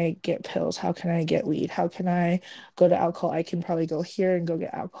 how can I get pills? How can I get weed? How can I go to alcohol? I can probably go here and go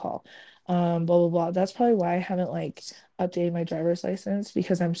get alcohol. Blah blah blah. That's probably why I haven't like updated my driver's license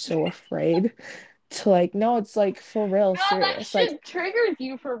because I'm so afraid to like, no, it's like for real, No, that serious. Like shit triggers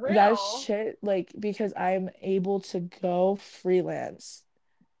you for that real. shit, like because I'm able to go freelance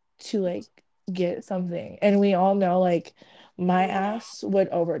to like get something. And we all know like my ass would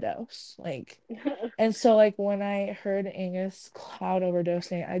overdose. Like and so like when I heard Angus Cloud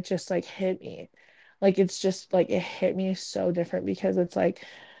overdosing, I just like hit me. Like it's just like it hit me so different because it's like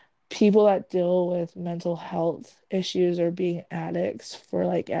people that deal with mental health issues or being addicts for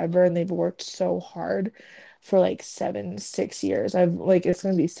like ever and they've worked so hard for like 6 years. I've like it's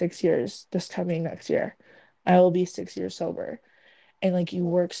gonna be 6 years this coming next year. I will be 6 years sober. And like you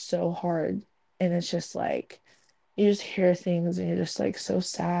work so hard and it's just like you just hear things and you're just like so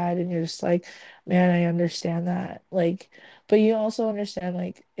sad and you're just like, man, I understand that. Like, but you also understand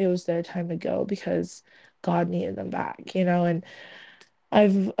like it was their time to go because God needed them back, you know? And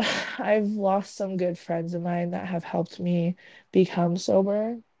I've I've lost some good friends of mine that have helped me become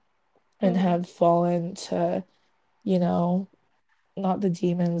sober and Mhm. have fallen to, you know, not the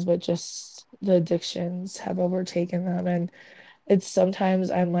demons, but just the addictions have overtaken them. And it's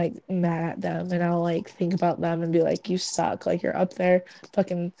sometimes I'm like mad at them and I'll like think about them and be like, you suck. Like you're up there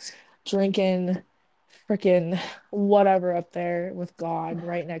fucking drinking freaking whatever up there with God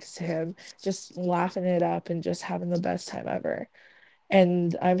right next to him, just laughing it up and just having the best time ever.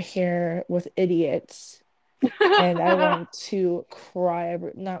 And I'm here with idiots and I want to cry,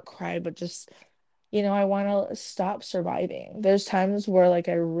 not cry, but just, I want to stop surviving. There's times where like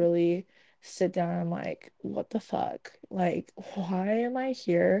I really sit down and I'm like, what the fuck? Like, why am I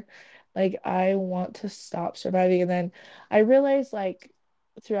here? Like, I want to stop surviving. And then I realized like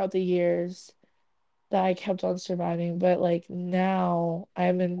throughout the years that I kept on surviving, but like now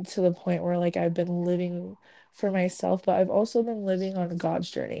I'm into the point where like I've been living for myself, but I've also been living on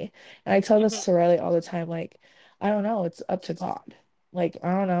God's journey. And I tell this Mhm. to Riley all the time, like, I don't know, it's up to God. Like,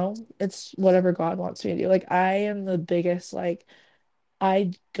 I don't know, it's whatever God wants me to do. Like, I am the biggest, like,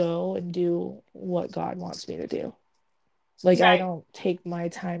 I go and do what God wants me to do. Like, I Right. don't take my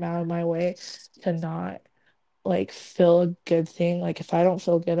time out of my way to not like feel a good thing. Like if I don't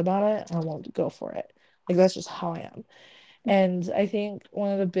feel good about it, I won't go for it. Like that's just how I am. And I think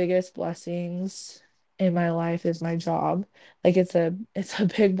one of the biggest blessings in my life is my job. Like it's a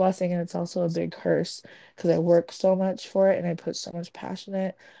big blessing and it's also a big curse because I work so much for it and I put so much passion in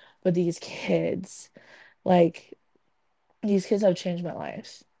it. But these kids, like these kids have changed my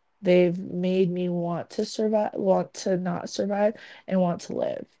life. They've made me want to survive, want to not survive, and want to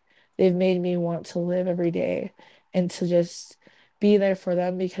live. They've made me want to live every day and to just be there for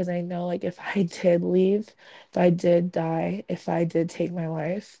them because I know, like, if I did leave, if I did die, if I did take my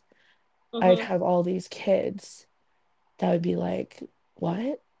life, I'd Mhm. have all these kids that would be like,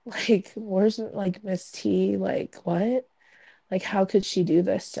 what? Like, where's like Miss T? Like, what? Like, how could she do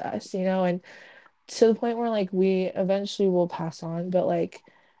this to us? And to the point where like we eventually will pass on, but like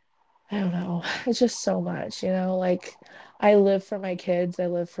I don't know, it's just so much, like I live for my kids, I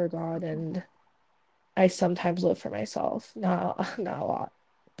live for God, and I sometimes live for myself. Not not a lot,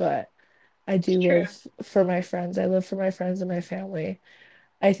 but I It's do true. live for my friends. I live for my friends and my family.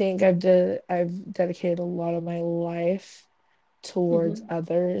 I think I've dedicated a lot of my life towards Mhm.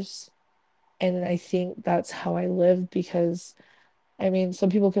 others, and I think that's how I live because I mean, some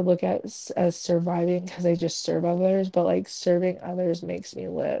people could look at as surviving because they just serve others, but like serving others makes me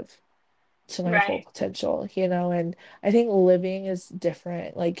live to my full Right. potential, and I think living is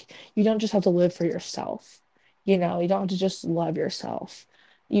different. Like, you don't just have to live for yourself, you don't have to just love yourself.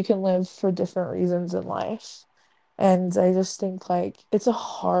 You can live for different reasons in life. And I just think like it's a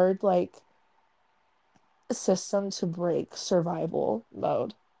hard like system to break survival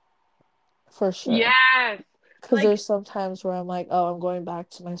mode for sure. Yes. Because Like, there's some times where I'm like, oh, I'm going back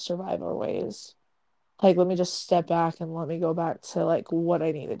to my survival ways. Like, let me just step back and let me go back to like what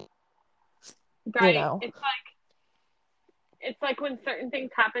I needed, you right. know? It's like when certain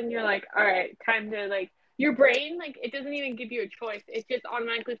things happen, you're like, all right, time to like your brain, like it doesn't even give you a choice. It just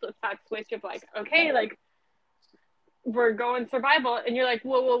automatically flips that switch of like, okay, like we're going survival, and you're like,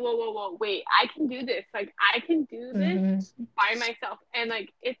 whoa, whoa, whoa, whoa, whoa, wait, I can do this. Like I can do this Hmm. by myself, and like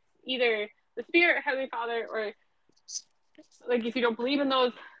it's either the spirit, Heavenly Father, or like if you don't believe in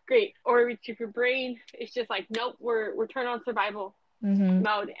those, great. Or if your brain is just like, nope, we're turned on survival Hmm.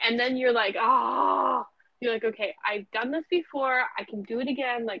 mode, and then you're like, oh, you're like, okay, I've done this before, I can do it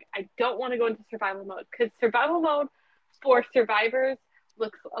again. Like I don't want to go into survival mode because survival mode for survivors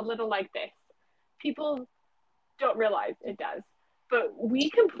looks a little like this. People don't realize it does, but we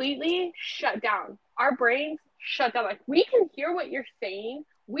completely shut down. Our brains shut down. Like we can hear what you're saying.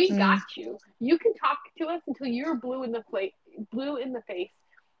 We got Hmm. you. You can talk to us until you're blue in the face.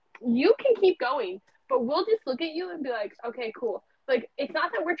 You can keep going, but we'll just look at you and be like, okay, cool. Like it's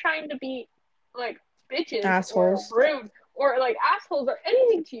not that we're trying to be like bitches or Assholes. rude or like assholes or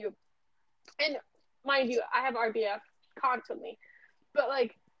anything to you. And mind you, I have RBF constantly, but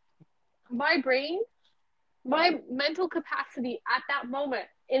like my brain, my mental capacity at that moment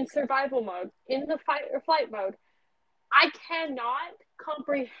in survival mode, in the fight or flight mode, I cannot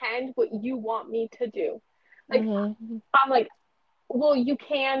comprehend what you want me to do. Like Hmm. I'm like, well, you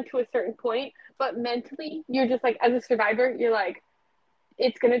can to a certain point, but mentally, you're just like, as a survivor, you're like,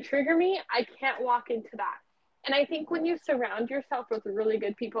 it's going to trigger me. I can't walk into that. And I think when you surround yourself with really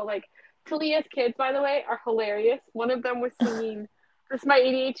good people, like Talia's kids, by the way, are hilarious. One of them was singing, this is my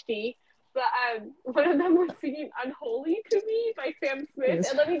ADHD, but one of them was singing Unholy to Me by Sam Smith. Yes.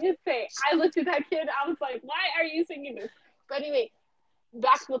 And let me just say, I looked at that kid, I was like, why are you singing this? But anyway,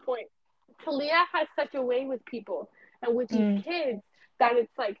 back to the point. Talia has such a way with people and with these Mm. kids that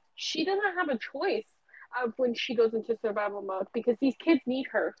it's like she doesn't have a choice. of when she goes into survival mode because these kids need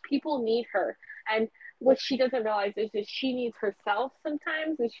her. People need her. And what she doesn't realize is that she needs herself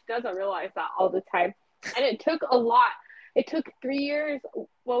sometimes, and she doesn't realize that all the time. And it took a lot. It took 3 years.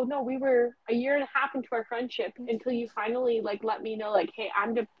 Well, no, we were a year and a half into our friendship until you finally like let me know, like, hey,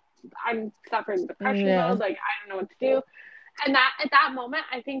 I'm suffering depression Yeah. mode. Like, I don't know what to do. And that at that moment,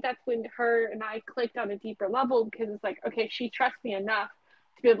 I think that's when her and I clicked on a deeper level because it's like, okay, she trusts me enough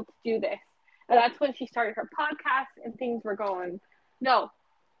to be able to do this. And that's when she started her podcast and things were going. No,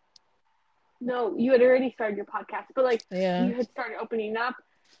 no, you had already started your podcast, but like Yeah. you had started opening up.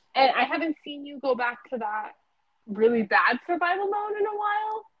 And I haven't seen you go back to that really bad survival mode in a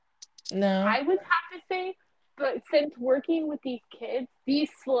while, No. I would have to say. But since working with these kids, these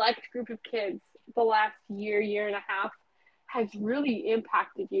select group of kids, the last year, year and a half, has really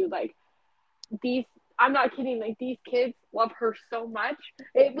impacted you. Like these, I'm not kidding. Like these kids love her so much.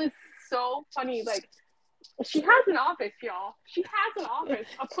 It was so funny. Like she has an office, y'all. She has an office,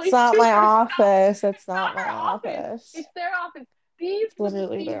 a It's place not to my herself. office. It's It's not not my her office. office. It's their office. These It's little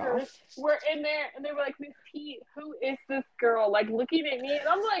literally their Caesars office. were in there and they were like, Miss T, who is this girl? Like looking at me. And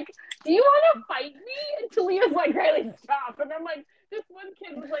I'm like, do you want to fight me? And Talia's like, Riley, stop. And I'm like, this one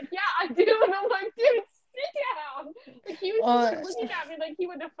kid was like, yeah, I do. And I'm like, dude, sit down. Like he was just like Well, looking at me like he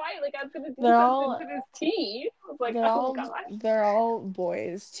wanted to fight. Like I was going to do they're something all to this tea. I was like, they're oh all gosh. they're all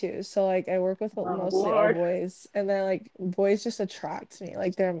boys too. So like I work with Oh mostly all Lord. boys, and they're like boys just attract me.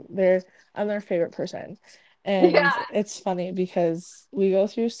 Like they're I'm their favorite person. And Yeah. it's funny because we go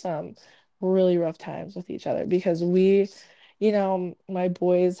through some really rough times with each other because my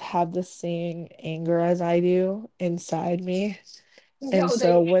boys have the same anger as I do inside me. And No, they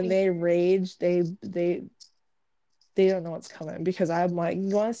so when do. they rage, they don't know what's coming because I'm like, you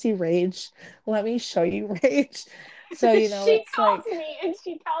want to see rage? Let me show you rage. So, She it's like calls me and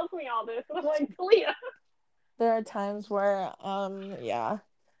she tells me all this. And I'm like, Talia. there are times where, yeah,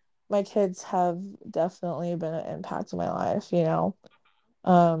 my kids have definitely been an impact in my life.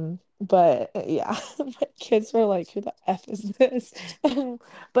 But yeah, my kids were like, who the F is this?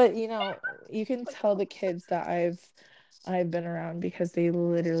 But you can tell the kids that I've been around because they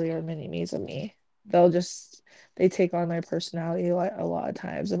literally are mini me's of me. They take on my personality a lot of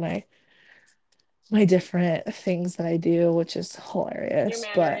times and my different things that I do, which is Your hilarious.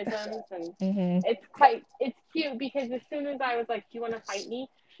 But mannerisms and mhm. it's cute because as soon as I was like, do you want to fight me?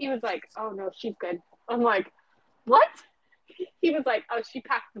 He was like, oh no, she's good. I'm like, what? He was like, oh, she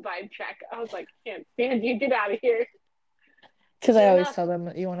passed the vibe check. I was like, can't stand you. Get out of here. Because I Sure always enough. tell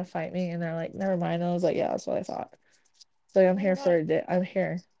them, you want to fight me? And they're like, never mind. And I was like, yeah, that's what I thought. So I'm Oh my here for god. a day. I'm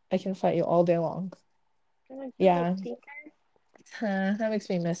here. I can fight you all day long. I'm like, you little Yeah. stinker. That makes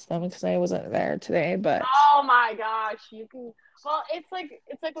me miss them because I wasn't there today. But Oh my gosh. You can well, it's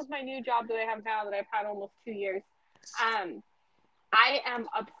like with my new job that I have now that I've had almost 2 years. Um, I am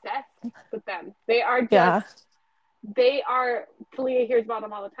obsessed with them. yeah, They are, Talia hears about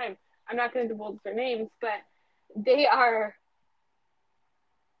them all the time. I'm not going to divulge their names, but they are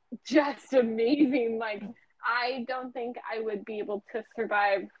just amazing. Like, I don't think I would be able to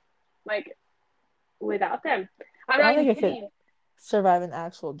survive, like, without them. I'm I don't not even think I could kidding. survive an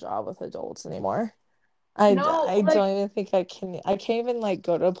actual job with adults anymore. I, No, I like, don't even think I can. I can't even like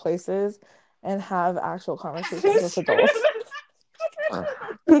go to places and have actual conversations with that's true. adults That's so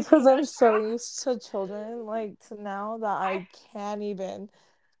true. because I'm That's so true. used to children, like to now that I can't even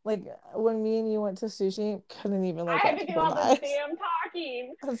like when me and you went to sushi, couldn't even look I had at to do people in all the the eyes. damn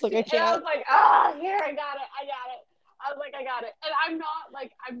talking. I was like, I And I can't. was like, ah, here, I got it. I got it. I was like, I got it. And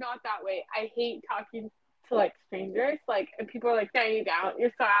I'm not that way. I hate talking to like strangers. Like, and people are like, "There you go.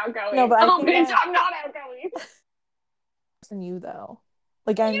 You're so No, outgoing." but I Oh, think bitch, I'm I'm not outgoing. worse than you though.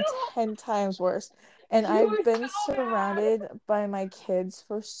 Like I'm You, 10 times worse. And you I've were been so bad. surrounded by my kids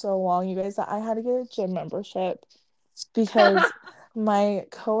for so long, you guys, that I had to get a gym membership because my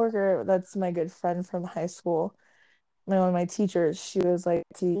coworker, that's my good friend from high school, one of my teachers, she was like,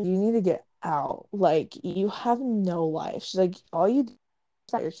 you need to get out. Like, you have no life. She's like, all you do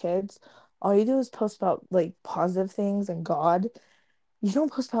is about your kids. All you do is post about like positive things and God. You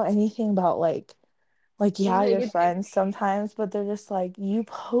don't post about anything about The yeah, your friends negativity. sometimes, but they're just like, you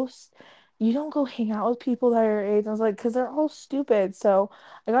don't go hang out with people that are your age. I was like, because they're all stupid. So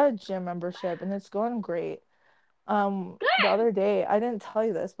I got a gym membership and it's going great. The Good. other day, I didn't tell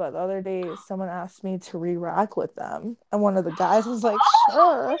you this, but the other day someone asked me to re-rack with them. And one of the guys was like, Oh,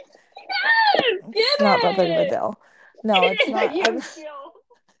 sure. yes, It's not that big of a get it. deal. No, it's It is a not. I'm huge deal.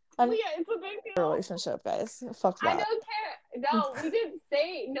 I'm in Leah, it's a big a deal. relationship, guys. Fuck I that. don't care. No, we didn't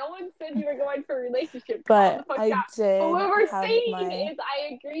say. No one said you were going for a relationship. Calm the But fuck I down. But did what we're have saying my is,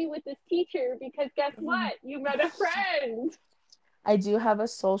 I agree with this teacher because guess what? You met a friend. I do have a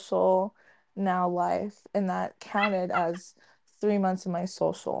social now life, and that counted as 3 months of my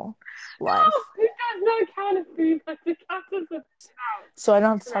social No, life. it does not count as 3 months. It counts as an So I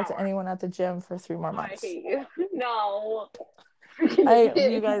don't have to talk to hour. anyone at the gym for 3 more I months. hate you. No, freaking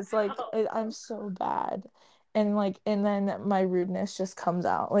You idiot. guys, like, No. I'm so bad. And like, and then my rudeness just comes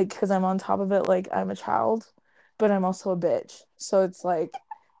out, like, because I'm on top of it, like, I'm a child, but I'm also a bitch. So it's like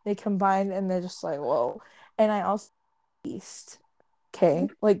they combine and they're just like, whoa. And I also beast. Okay.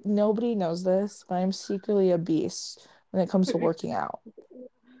 Like, nobody knows this, but I'm secretly a beast when it comes to working out.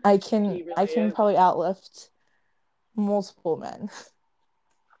 She I really can is. probably outlift multiple men.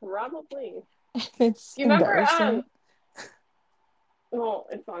 Probably. It's Do you remember? embarrassing. Well,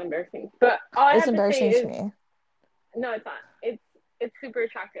 it's not embarrassing, but all I It's have to say embarrassing to is me. no, it's not. It's super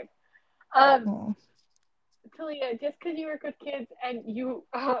attractive. Um, Mm. Talia, just because you work with kids and you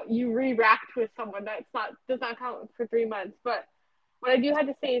re-racked with someone, that's not does not count for 3 months. But what I do have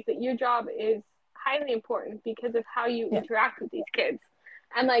to say is that your job is highly important because of how you Yeah. interact with these kids,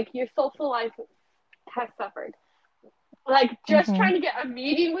 and like your social life has suffered. Like just Hmm. trying to get a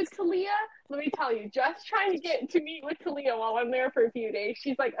meeting with Talia, let me tell you, just trying to get to meet with Talia while I'm there for a few days.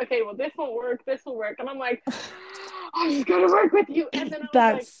 She's like, okay, well, this won't work, this will work. And I'm like, I'm just gonna work with you. And then I was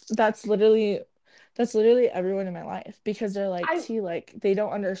like, That's literally everyone in my life because they're like, I T, like they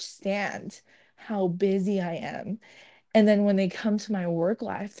don't understand how busy I am. And then when they come to my work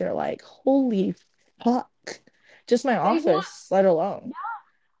life, they're like, holy fuck. Just my they want office, let alone.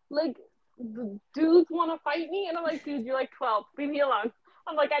 like the dudes want to fight me, and I'm like, dude, you're like 12, leave me alone.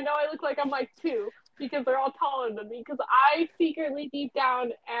 I'm like, I know I look like I'm like 2 because they're all taller than me because I secretly deep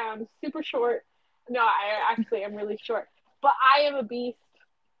down am super short. No, I actually am really short, but I am a beast,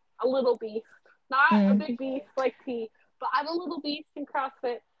 a little beast, not a Mm, big beast like T, but I'm a little beast in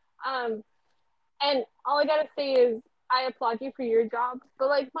CrossFit. Um, and all I gotta say is I applaud you for your job, but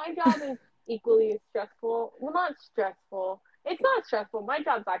like my job is equally as stressful. Well, not stressful. It's not stressful. My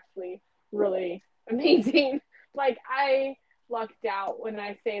job's actually really amazing. Like I lucked out when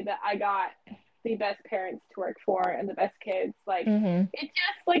I say that I got the best parents to work for and the best kids. Like hmm. it's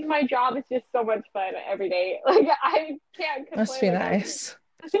just like my job is just so much fun every day. Like I can't Must complain. be Like nice.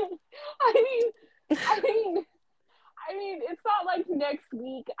 I mean, I mean, it's not like next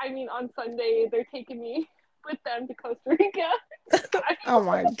week. I mean, on Sunday, they're taking me with them to Costa Rica. Oh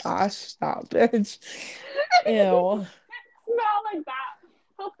my gosh, stop, bitch. It's Ew. not like that.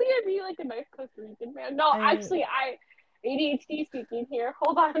 Hopefully, I'd be like a nice Costa Rican man. No, I'm actually, ADHD speaking here.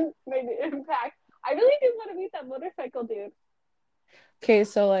 Hold on, maybe impact. I really do want to meet that motorcycle dude. okay,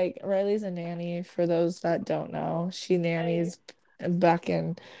 so like Riley's a nanny for those that don't know. She I, nannies back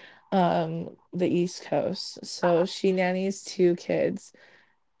in the East Coast. So she nannies two kids.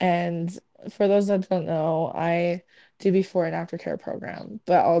 And for those that don't know, I do before and after care program.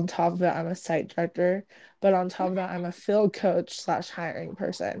 But on top of it, I'm a site director. But on top of that, I'm a field coach slash hiring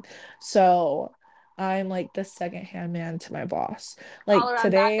person. So I'm like the second hand man to my boss. all Like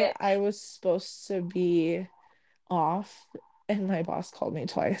around bad today, I bitch. was supposed to be off, and my boss called me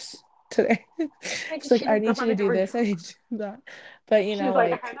twice today. She's Because like, she I doesn't know need how you to to do do her this, I job. need you to do that. But She's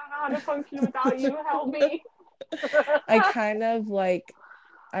like, I don't know how to function without you. Help me. I kind of like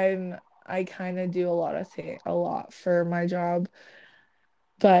I kind of do a lot for my job,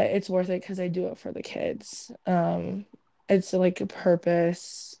 but it's worth it because I do it for the kids. It's like a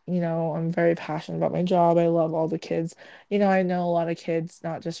purpose, I'm very passionate about my job. I love all the kids. I know a lot of kids,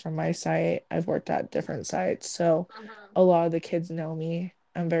 not just from my site. I've worked at different sites, so Uh-huh. a lot of the kids know me.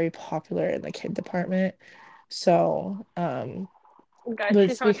 I'm very popular in the kid department. So, Guys, but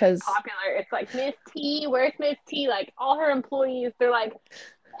she's it's not just because popular. It's like Miss T, where's Miss T? Like all her employees, they're like,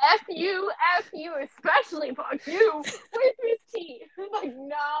 F you, especially fuck you. Where's Miss T? Like,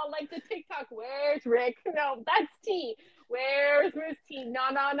 no, like the TikTok, where's Rick? No, that's T. Where's Miss T? No,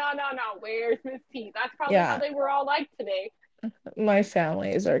 no, no, no, no. Where's Miss T? That's probably how yeah, they were all like today. my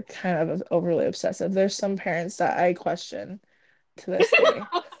families are kind of overly obsessive. There's some parents that I question to this day,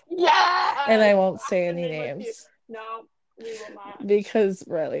 and Yes, I won't say I'm any in with you. names No, we will not. because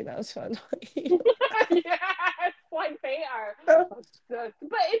Riley knows who I'm talking Yes, like they are about. obsessed.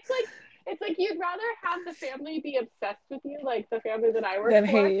 But it's like you'd rather have the family be obsessed with you, like the family that I work Then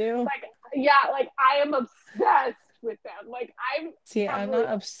for. hate you. Like yeah, like I am obsessed with them. Like I'm See, I'm probably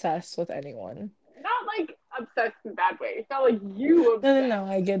not obsessed with anyone. not like obsessed in a bad way. It's not like you No, no, no,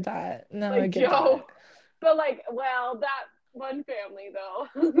 obsessed, I get that. No, I like get Joe. that. But like, well, that one family though.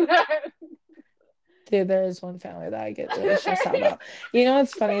 there is one family that I get really stressed out about. You know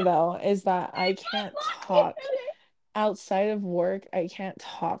what's funny though is that I can't talk outside of work. I can't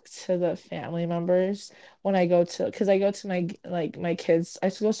talk to the family members when I go to because I go to my like my kids. I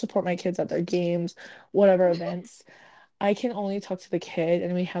go support my kids at their games, whatever events. I can only talk to the kid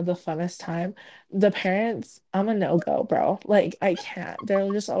and we have the funnest time. The parents, I'm a no-go, bro. Like I can't.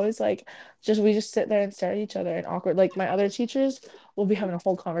 They're just always like we just sit there and stare at each other and awkward. Like my other teachers will be having a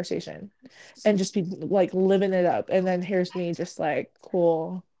whole conversation and just be like living it up. And then here's me just like,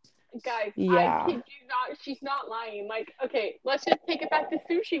 cool. Guys, I Yeah. kid you not, she's not lying. Like, okay, let's just take it back to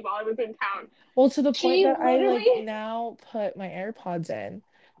sushi while I was in town. Well, to the point She that I like literally, now put my AirPods in,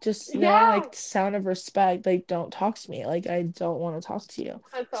 just knowing yeah, like sound of respect, like don't talk to me. Like I don't want to talk to you.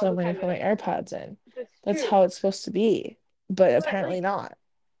 that's So all I'm the going time to put that my I, AirPods in. that's That's true. how it's supposed to be. But But apparently like, not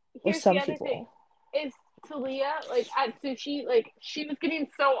with here's the some other thing: people. is Talia like at sushi, like she was getting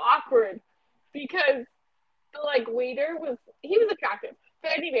so awkward because the like waiter was he was attractive.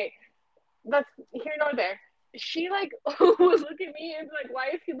 But anyway, that's here nor there. She like would look at me and be like, "Why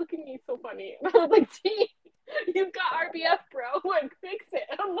is he looking at me so funny?" And I was like, "Gee, you've got RBF, bro. Like, fix it."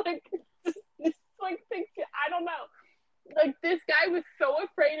 I'm like, just like fix it. I don't know. Like this guy was so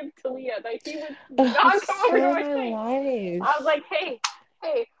afraid of Talia that he would Ugh, not it's come over to so my my thing. I was life. like, "Hey,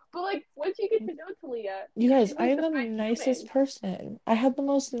 hey." But like once you get to know Talia, You guys, she's I like am the the best nicest human. person. I have the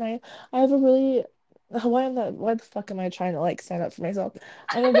most nice. I have a really. Why the fuck am I trying to like stand up for myself?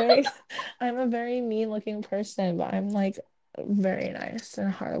 I'm a very, I'm a very mean looking person, but I'm like very nice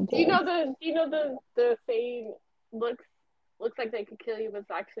and heart of gold. Do you know the saying looks like they could kill you, but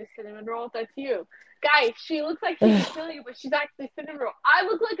it's actually cinnamon roll? That's you. Guys, she looks like she could Ugh, kill you, but she's actually cinnamon roll. I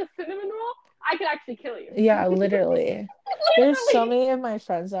look like a cinnamon roll. I could actually kill you. yeah, literally. There's so Literally. many of my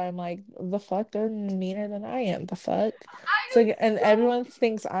friends that I'm like, the fuck, they're meaner than I am. The fuck? It's I am like, and so everyone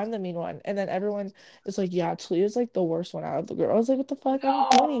thinks I'm the mean one. And then everyone is like, yeah, Talia's like the worst one out of the group. I was like, what the fuck? I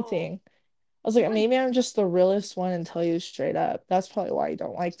don't do no. anything. I was like, Like maybe I'm just the realest one and tell you straight up. That's probably why you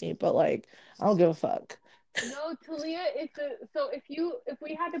don't like me, but like, I don't give a fuck. no, Talia is the so if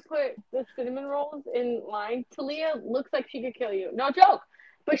we had to put the cinnamon rolls in line, Talia looks like she could kill you. No joke.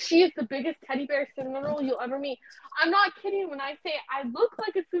 But she is the biggest teddy bear cinnamon roll you'll ever meet. I'm not kidding when I say I look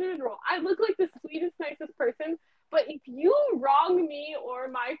like a cinnamon roll. I look like the sweetest, nicest person. But if you wrong me or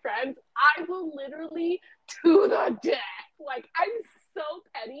my friends, I will literally to the death. Like I'm so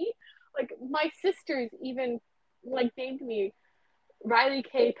petty. Like my sisters even like named me Riley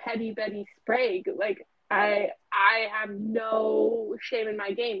K. Petty Betty Sprague. Like I have no shame in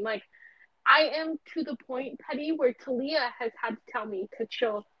my game. Like I am to the point, Petty, where Talia has had to tell me to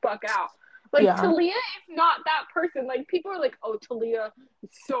chill the fuck out. Like Yeah. Talia is not that person. Like people are like, oh, Talia is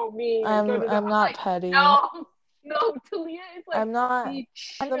so mean and da da da. I'm I'm not like, petty. no, no, Talia is like I'm not the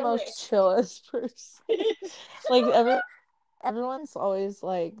I'm the most chillest. chillest person. Like everyone's always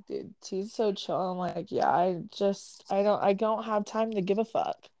like, dude, T's so chill. I'm like, yeah, I don't have time to give a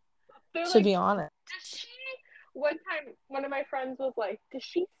fuck, They're to like, be honest. does she? One time, one of my friends was like, does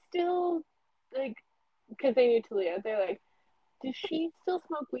she still like? Because they knew Talia. They're like, does she still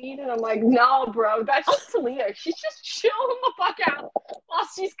smoke weed? And I'm like, no, bro, that's just Talia. She's just chilling the fuck out while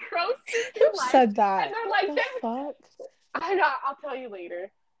she's coasting Who through life. said And that? they're like, The fuck? I know, I'll tell you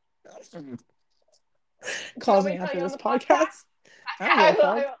later. Do you Calls want me me to tell after you on this the podcast? podcast. I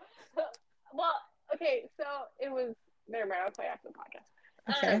don't give a fuck. Well, okay, so it was. Never mind. I'll tell you after the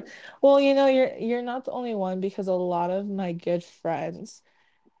podcast. Okay. Well, you know, you're not the only one because a lot of my good friends,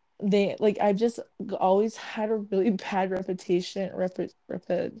 they like I've just always had a really bad rep Reputation.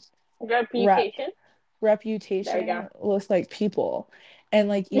 There you go. reputation with like people. And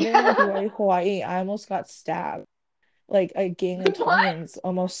like even in Hawaii, I almost got stabbed. Like a gang of What? Tongans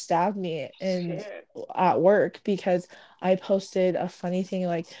almost stabbed me in Shit. at work because I posted a funny thing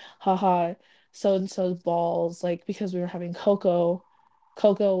like, haha, so and so's balls, like because we were having cocoa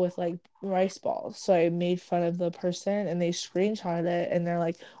with like rice balls. So I made fun of the person and they screenshotted it and they're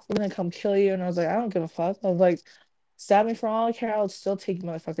like, we're gonna come kill you. And I was like, I don't give a fuck. I was like, stab me for all I care, I'll still take you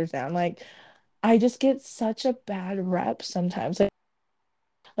motherfuckers down. Like I just get such a bad rep sometimes.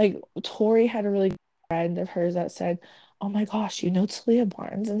 Like Tori had a really good friend of hers that said, "Oh my gosh, you know Talia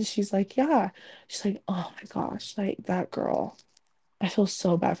Barnes?" And she's like, "Yeah." She's like, "Oh my gosh, like that girl." I feel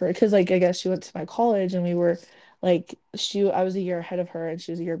so bad for her because like I guess she went to my college and we were like I was a year ahead of her and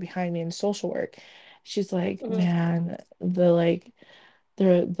she was a year behind me in social work. She's like, Mm-hmm. "Man,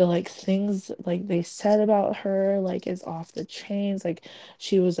 the like things like they said about her like is off the chains, like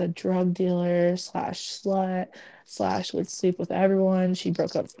she was a drug dealer slash slut slash would sleep with everyone, she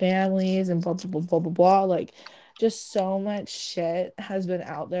broke up families and blah blah blah blah blah blah like just so much shit has been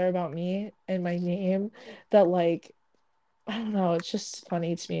out there about me and my name that like I don't know, it's just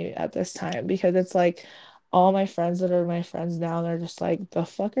funny to me at this time because it's like all my friends that are my friends now, they're just like, the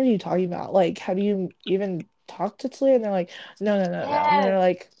fuck are you talking about? Like, have you even talked to Talia? And they're like, no, no, no, no. And Yes. they're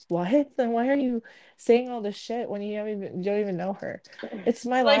like, what? Then why are you saying all this shit when you don't even know her? It's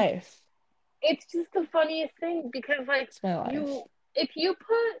my Like life. it's just the funniest thing because like It's my you life. if you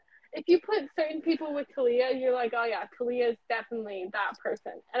put if you put certain people with Talia, you're like, oh yeah, Talia is definitely that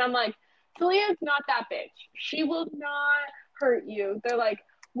person. And I'm like, Talia is not that bitch. She will not hurt you. They're like,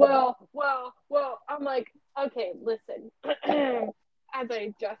 well. I'm like, okay, listen. As I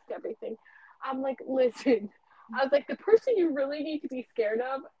adjust everything, I'm like, listen. I was like, the person you really need to be scared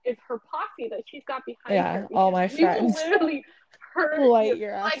of is her posse that she's got behind her Yeah, all because my we will friends literally hurt light you.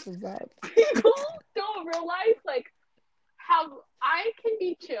 your Like asses up. people don't realize like how I can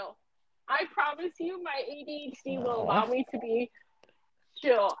be chill. I promise you, my ADHD will Oh. allow me to be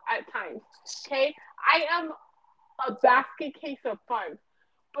chill at times. Okay, I am a basket case of fun,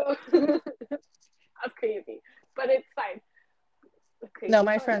 but that's crazy. But it's fine. No, Crazy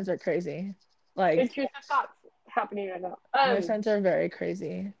my fun. friends are crazy. Like, Intrusive thoughts happening right now. my friends are very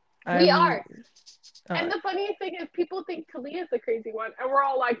crazy. We I'm are. And not. the funniest thing is, people think Talia's the crazy one, and we're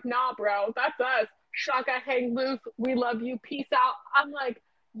all like, "Nah, bro, that's us. Shaka, hang loose. We love you. Peace out." I'm like,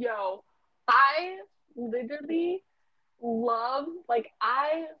 "Yo, I literally love. Like,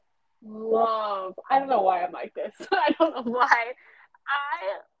 I love. I don't know why I'm like this. I don't know why.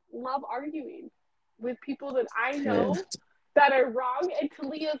 I love arguing with people that I Dude. know that are wrong, and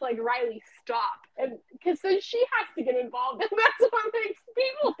Talia's like, Riley, stop, and because then she has to get involved, and that's what makes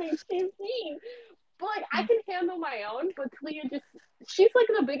people think she's mean. But like I can handle my own, but Talia just she's like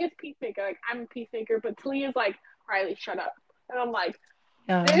the biggest peacemaker. Like I'm a peacemaker, but Talia's like, Riley, shut up. And I'm like,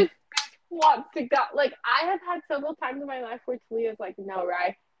 Yeah. this wants to go like I have had several times in my life where Talia's like, no,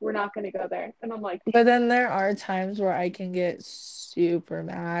 Ry, we're not gonna go there. And I'm like, But then there are times where I can get super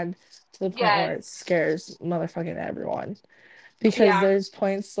mad to the point where yes, it scares motherfucking everyone. Because yeah, there's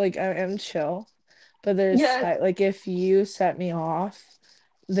points like I am chill, but there's yes, like if you set me off,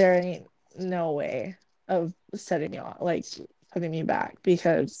 there ain't no way of setting me off, like putting me back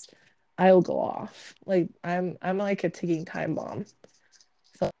because I'll go off. Like I'm like a ticking time bomb.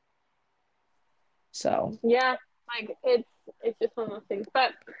 So, so yeah. Like it's just one of those things.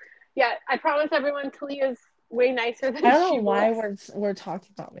 But yeah, I promise everyone Talia's way nicer I than don't know she why looks. we're talking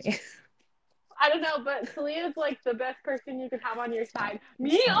about me. I don't know, but Talia's like the best person you could have on your Stop. side.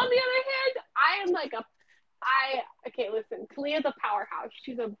 Me, on Stop. the other hand, I am like a I okay, listen, Talia's a powerhouse.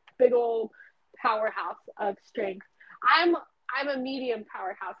 She's a big old powerhouse of strength. I'm I'm a medium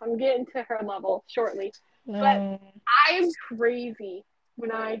powerhouse. I'm getting to her level shortly. But No. I'm crazy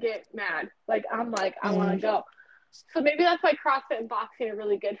when I get mad. Like I'm like, I wanna Mm. go. So maybe that's why CrossFit and boxing are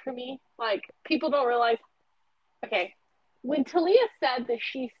really good for me. Like people don't realize okay, when Talia said that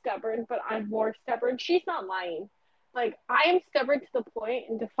she's stubborn, but I'm more stubborn, she's not lying. Like, I am stubborn to the point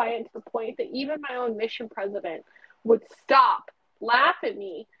and defiant to the point that even my own mission president would stop, laugh at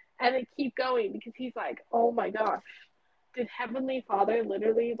me, and then keep going because he's like, oh my gosh, did Heavenly Father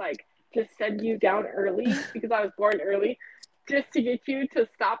literally like just send you down early because I was born early just to get you to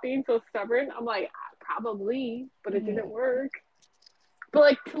stop being so stubborn? I'm like, probably, but it didn't Mm. work. But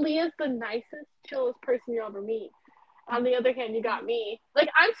like Talia's the nicest, chillest person you'll ever meet. On the other hand, you got me. Like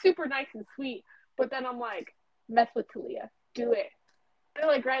I'm super nice and sweet, but then I'm like, mess with Talia, do it. They're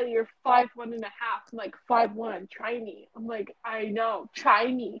like, Riley, you're 5'1" and a half. I'm like 5'1", try me. I'm like, I know, try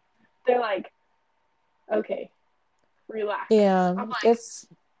me. They're like, okay, relax. Yeah, I'm like,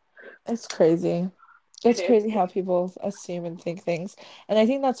 it's crazy. it It's is. crazy It's how people assume and think things. And I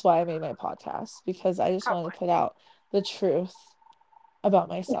think that's why I made my podcast because I just wanted to probably. put out the truth about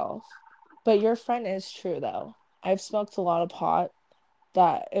myself. But your friend is true though. I've smoked a lot of pot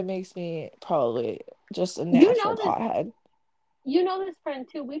that it makes me probably just a You natural know this. pothead. You know this friend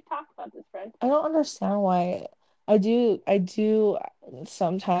too. We've talked about this friend. I don't understand why I do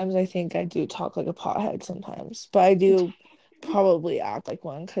sometimes I think I do talk like a pothead sometimes, but I do probably act like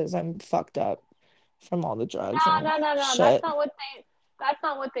one because I'm fucked up from all the drugs and No. shit. That's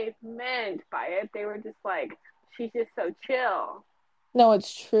not what they meant by it. They were just like, she's just so chill. No,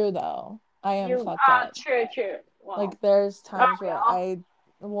 it's true though. I am You fucked up. true. Well, Like there's oh times where well.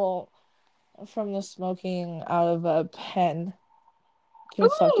 well, from the smoking out of a pen can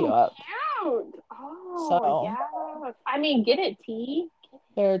fuck you Ooh, up. cute. Oh So yes. I mean, get it, T.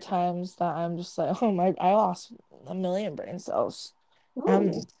 there are times that I'm just like, oh my, I lost a million brain cells.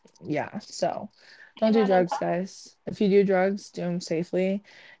 Um, Ooh, yeah, so don't came do out on drugs, top. guys. If you do drugs, do them safely.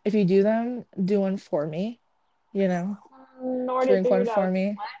 If you do them, do one for me. you know, Nor did drink one your for dog.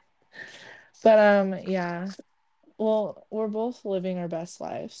 me. But yeah. Well, we're both living our best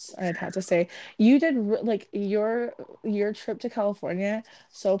lives, I'd have to say. You did like your trip to California,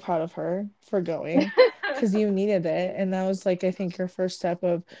 so proud of her for going because you needed it. And that was like I think your first step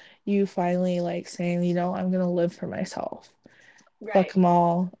of you finally like saying, I'm gonna live for myself. Fuck Right. them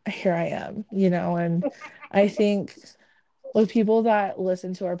all, here I am, and I think with people that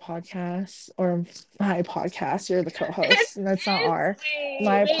listen to our podcast or my podcast, you're the co-host, and that's not It's our wait,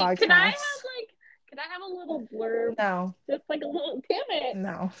 my wait. podcast. Can I have a little blurb? No, Just like a little damn it.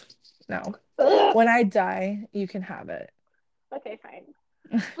 no, no. Ugh. When I die, you can have it. Okay, fine.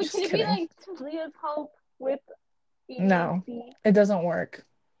 But can Just it be kidding. like Talia's help with No, ADHD? it doesn't work.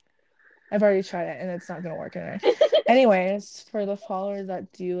 I've already tried it and it's not gonna work anyway. Anyways, for the followers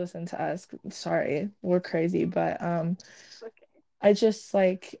that do listen to us, sorry, we're crazy, but Okay. I just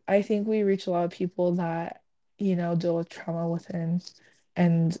like I think we reach a lot of people that, deal with trauma within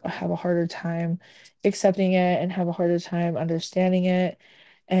and have a harder time accepting it and have a harder time understanding it.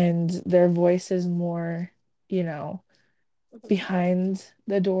 And their voice is more, you know, Mhm. behind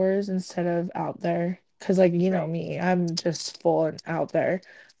the doors instead of out there. Because, like, Right. me, I'm just full and out there.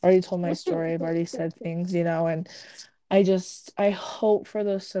 Already told my story, I've already said things, and I hope for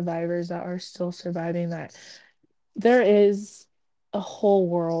those survivors that are still surviving that there is a whole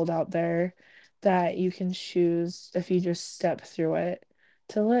world out there that you can choose if you just step through it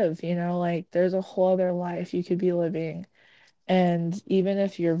to live, like there's a whole other life you could be living. And even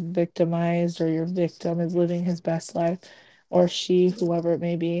if you're victimized or your victim is living his best life, or she, whoever it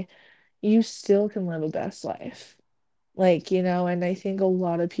may be, you still can live a best life. Like, and I think a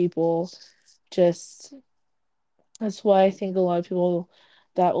lot of people just that's why I think a lot of people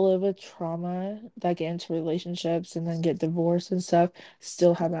that live with trauma, that get into relationships and then get divorced and stuff,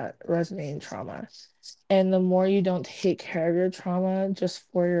 still have that resonating trauma. And the more you don't take care of your trauma just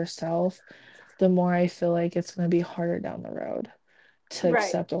for yourself, the more I feel like it's going to be harder down the road to Right.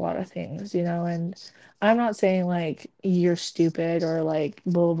 accept a lot of things, And I'm not saying like you're stupid or like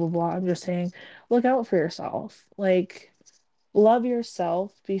blah, blah, blah. I'm just saying look out for yourself. Like, love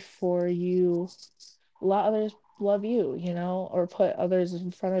yourself before you let others love you, or put others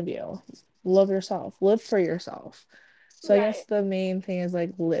in front of you. Love yourself, live for yourself. So I guess Right. the main thing is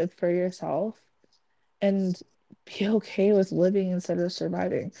like live for yourself and be okay with living instead of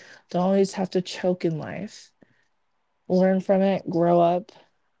surviving. Don't always have to choke in life. Learn from it, grow up,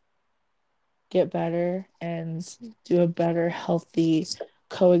 get better, and do a better, healthy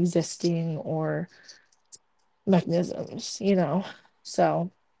coexisting or mechanisms.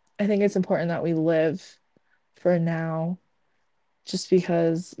 So I think it's important that we live for now just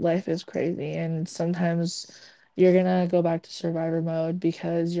because life is crazy and sometimes you're gonna go back to survivor mode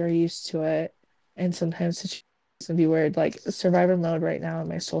because you're used to it and sometimes situations can be weird. Like survivor mode right now in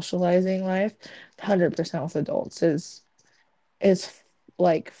my socializing life, 100% with adults is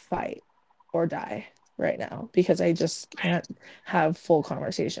like fight or die right now because I just can't have full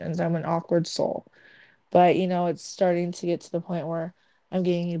conversations. I'm an awkward soul. But it's starting to get to the point where I'm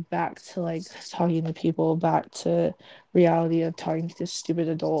getting back to like talking to people, back to reality of talking to stupid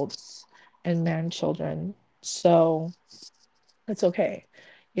adults and man children. So it's okay.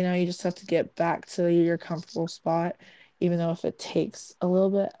 You just have to get back to your comfortable spot, even though if it takes a little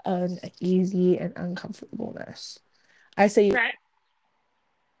bit uneasy and uncomfortableness. I say Right.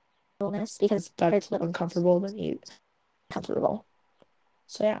 uncomfortableness because it's better to live uncomfortable than eat comfortable.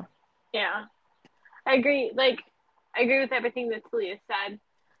 So yeah. Yeah. I agree. I agree with everything that Talia said.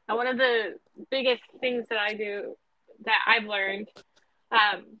 And one of the biggest things that I do that I've learned,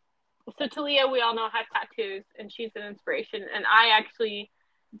 um, so Talia, we all know, has tattoos, and she's an inspiration. And I actually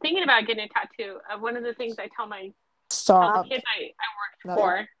thinking about getting a tattoo. One of the things I tell the Stop. kids I worked No,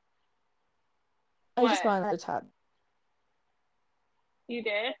 for. I just What got another tattoo. you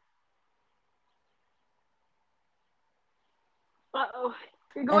did? Uh oh,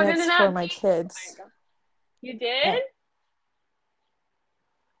 you're And going in it's and for out. my There you kids. go. You did? Yeah, I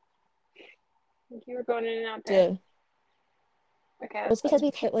think you were going in and out there. did. Okay, that's It's because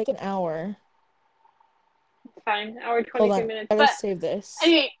fine. we hit like an hour. It's fine. Hour Hold 23 on, minutes. I gotta But save this.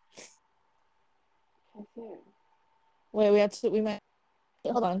 anyway, Wait, we might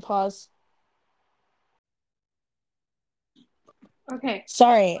hold on, pause. okay.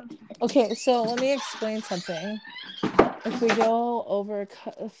 Sorry. Okay, so let me explain something. If we go over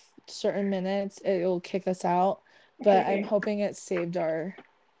certain minutes, it will kick us out. Okay, But I'm okay. hoping it saved our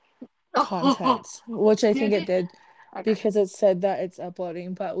Oh, content, which I you think it did? did Okay. because it said that it's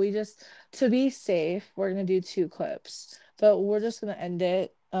uploading. But to be safe, we're gonna do two clips. But we're just gonna end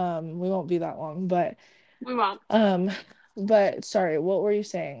it. We won't be that long, but We won't. Um, but sorry, what were you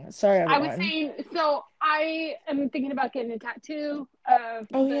saying? Sorry, I was everyone. saying, so I am thinking about getting a tattoo of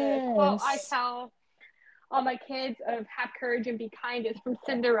Oh, the quote I yes. tell all my kids of "Have courage and be kind" is from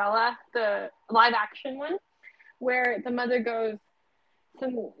Cinderella, the live action one, where the mother goes,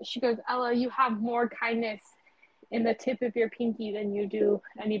 she goes, "Ella, you have more kindness in the tip of your pinky than you do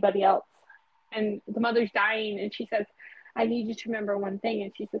anybody else." And the mother's dying, and she says, "I need you to remember one thing."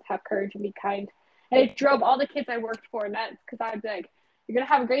 And she says, "Have courage and be kind." And it drove all the kids I worked for nuts because I'd be like, "You're gonna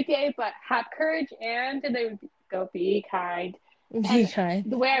have a great day, but have courage," and they would go, "Be kind." Be And kind.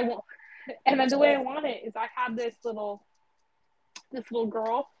 the way I want, and then the way I want it is, I have this little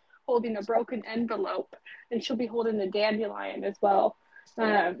girl holding a broken envelope, and she'll be holding the dandelion as well.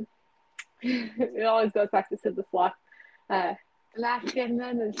 Um, it always goes back to Sid the Sloth. The last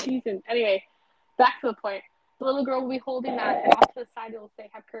dandelion of the season. Anyway, back to the point. The little girl will be holding that, and off to the side it will say,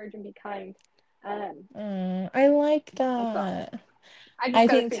 "Have courage and be kind." I like That's all. that. I just I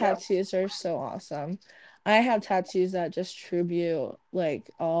gotta think figure out. tattoos are so awesome. I have tattoos that just tribute like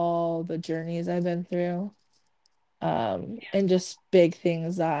all the journeys I've been through, and just big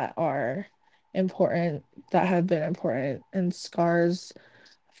things that are important, that have been important, and scars,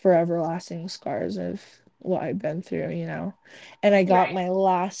 forever lasting scars of what I've been through. And I got Right. my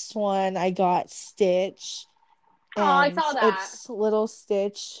last one, I got Stitch, Oh, I and saw that. it's little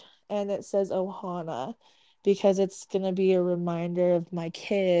Stitch, and it says Ohana because it's gonna be a reminder of my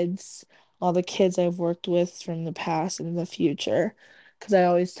kids, all the kids I've worked with from the past and the future. Because I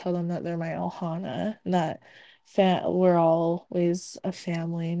always tell them that they're my Ohana, and that we're always a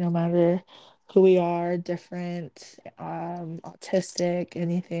family, no matter who we are, different, autistic,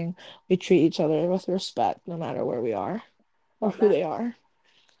 anything. We treat each other with respect, no matter where we are or Love who that. they are.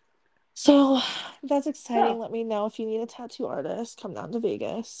 So that's So, exciting. Let me know if you need a tattoo artist. Come down to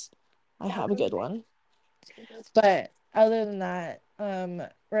Vegas. I yeah, have a that was good one. good. But other than that,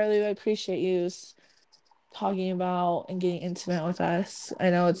 Riley, I appreciate you talking about and getting intimate with us. I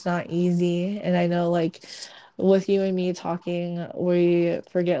know it's not easy, and I know like with you and me talking, we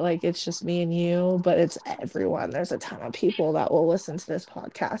forget like it's just me and you, but it's everyone. There's a ton of people that will listen to this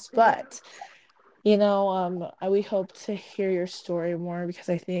podcast. But we hope to hear your story more because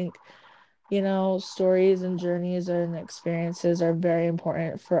I think stories and journeys and experiences are very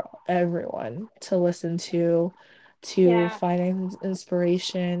important for everyone to listen to Yeah, find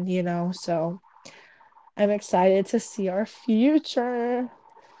inspiration. So I'm excited to see our future.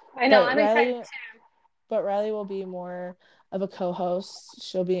 I know. But I'm excited Riley, too. but Riley will be more of a co-host.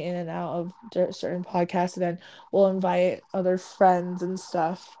 She'll be in and out of certain podcasts, and then we'll invite other friends and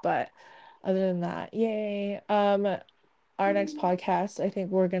stuff. But other than that, yay. Our next podcast, I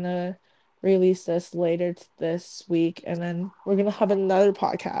think we're gonna release this later this week, and then we're gonna have another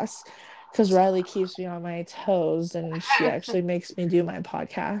podcast because Riley keeps me on my toes and she actually makes me do my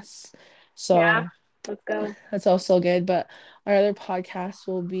podcasts. Yeah, So let's go. that's also good. But our other podcast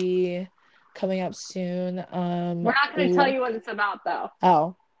will be coming up soon. We're not going to tell you what it's about, though.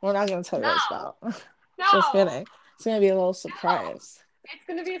 Oh, we're not gonna tell you what it's No, about. Just no, kidding. It's gonna be a little no. surprise. It's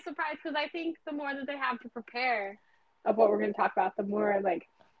going to be a surprise because I think the more that they have to prepare of what we're going to talk about, the more like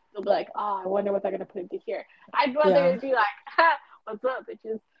they'll be like, "Oh, I wonder what they're going to put into here." I'd rather Yeah, it be like, ha, "What's up,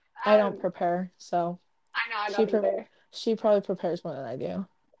 bitches?" I don't prepare, so. I know, I She don't pre either. she probably prepares more than I do.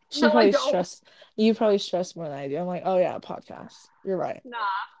 She No, I probably don't. stress you probably stress more than I do. I'm like, oh yeah, podcast. You're right. Nah,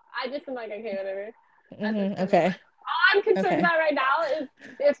 I just am like, okay, whatever. At this point in my Okay. life, all I'm concerned Okay. about right now is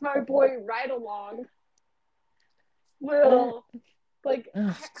if my boy Ride Along Uh, will like.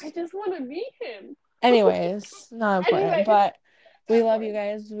 ugh. I just want to meet him. Anyways, not important. Anyways, But we not love you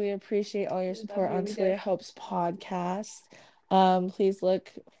important. guys. We appreciate all your We love support you. on We do. Talia Hope's podcast. Please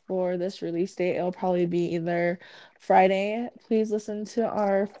look for this release date. It'll probably be either Friday. Please listen to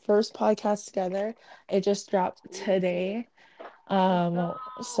our first podcast together. It just dropped today. Let's go.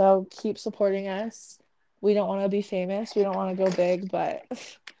 So keep supporting us. We don't want to be famous. We don't want to go big, but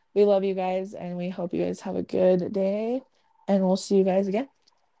we love you guys and we hope you guys have a good day. And we'll see you guys again.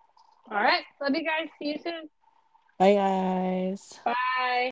 All right. Love you guys. See you soon. Bye, guys. Bye.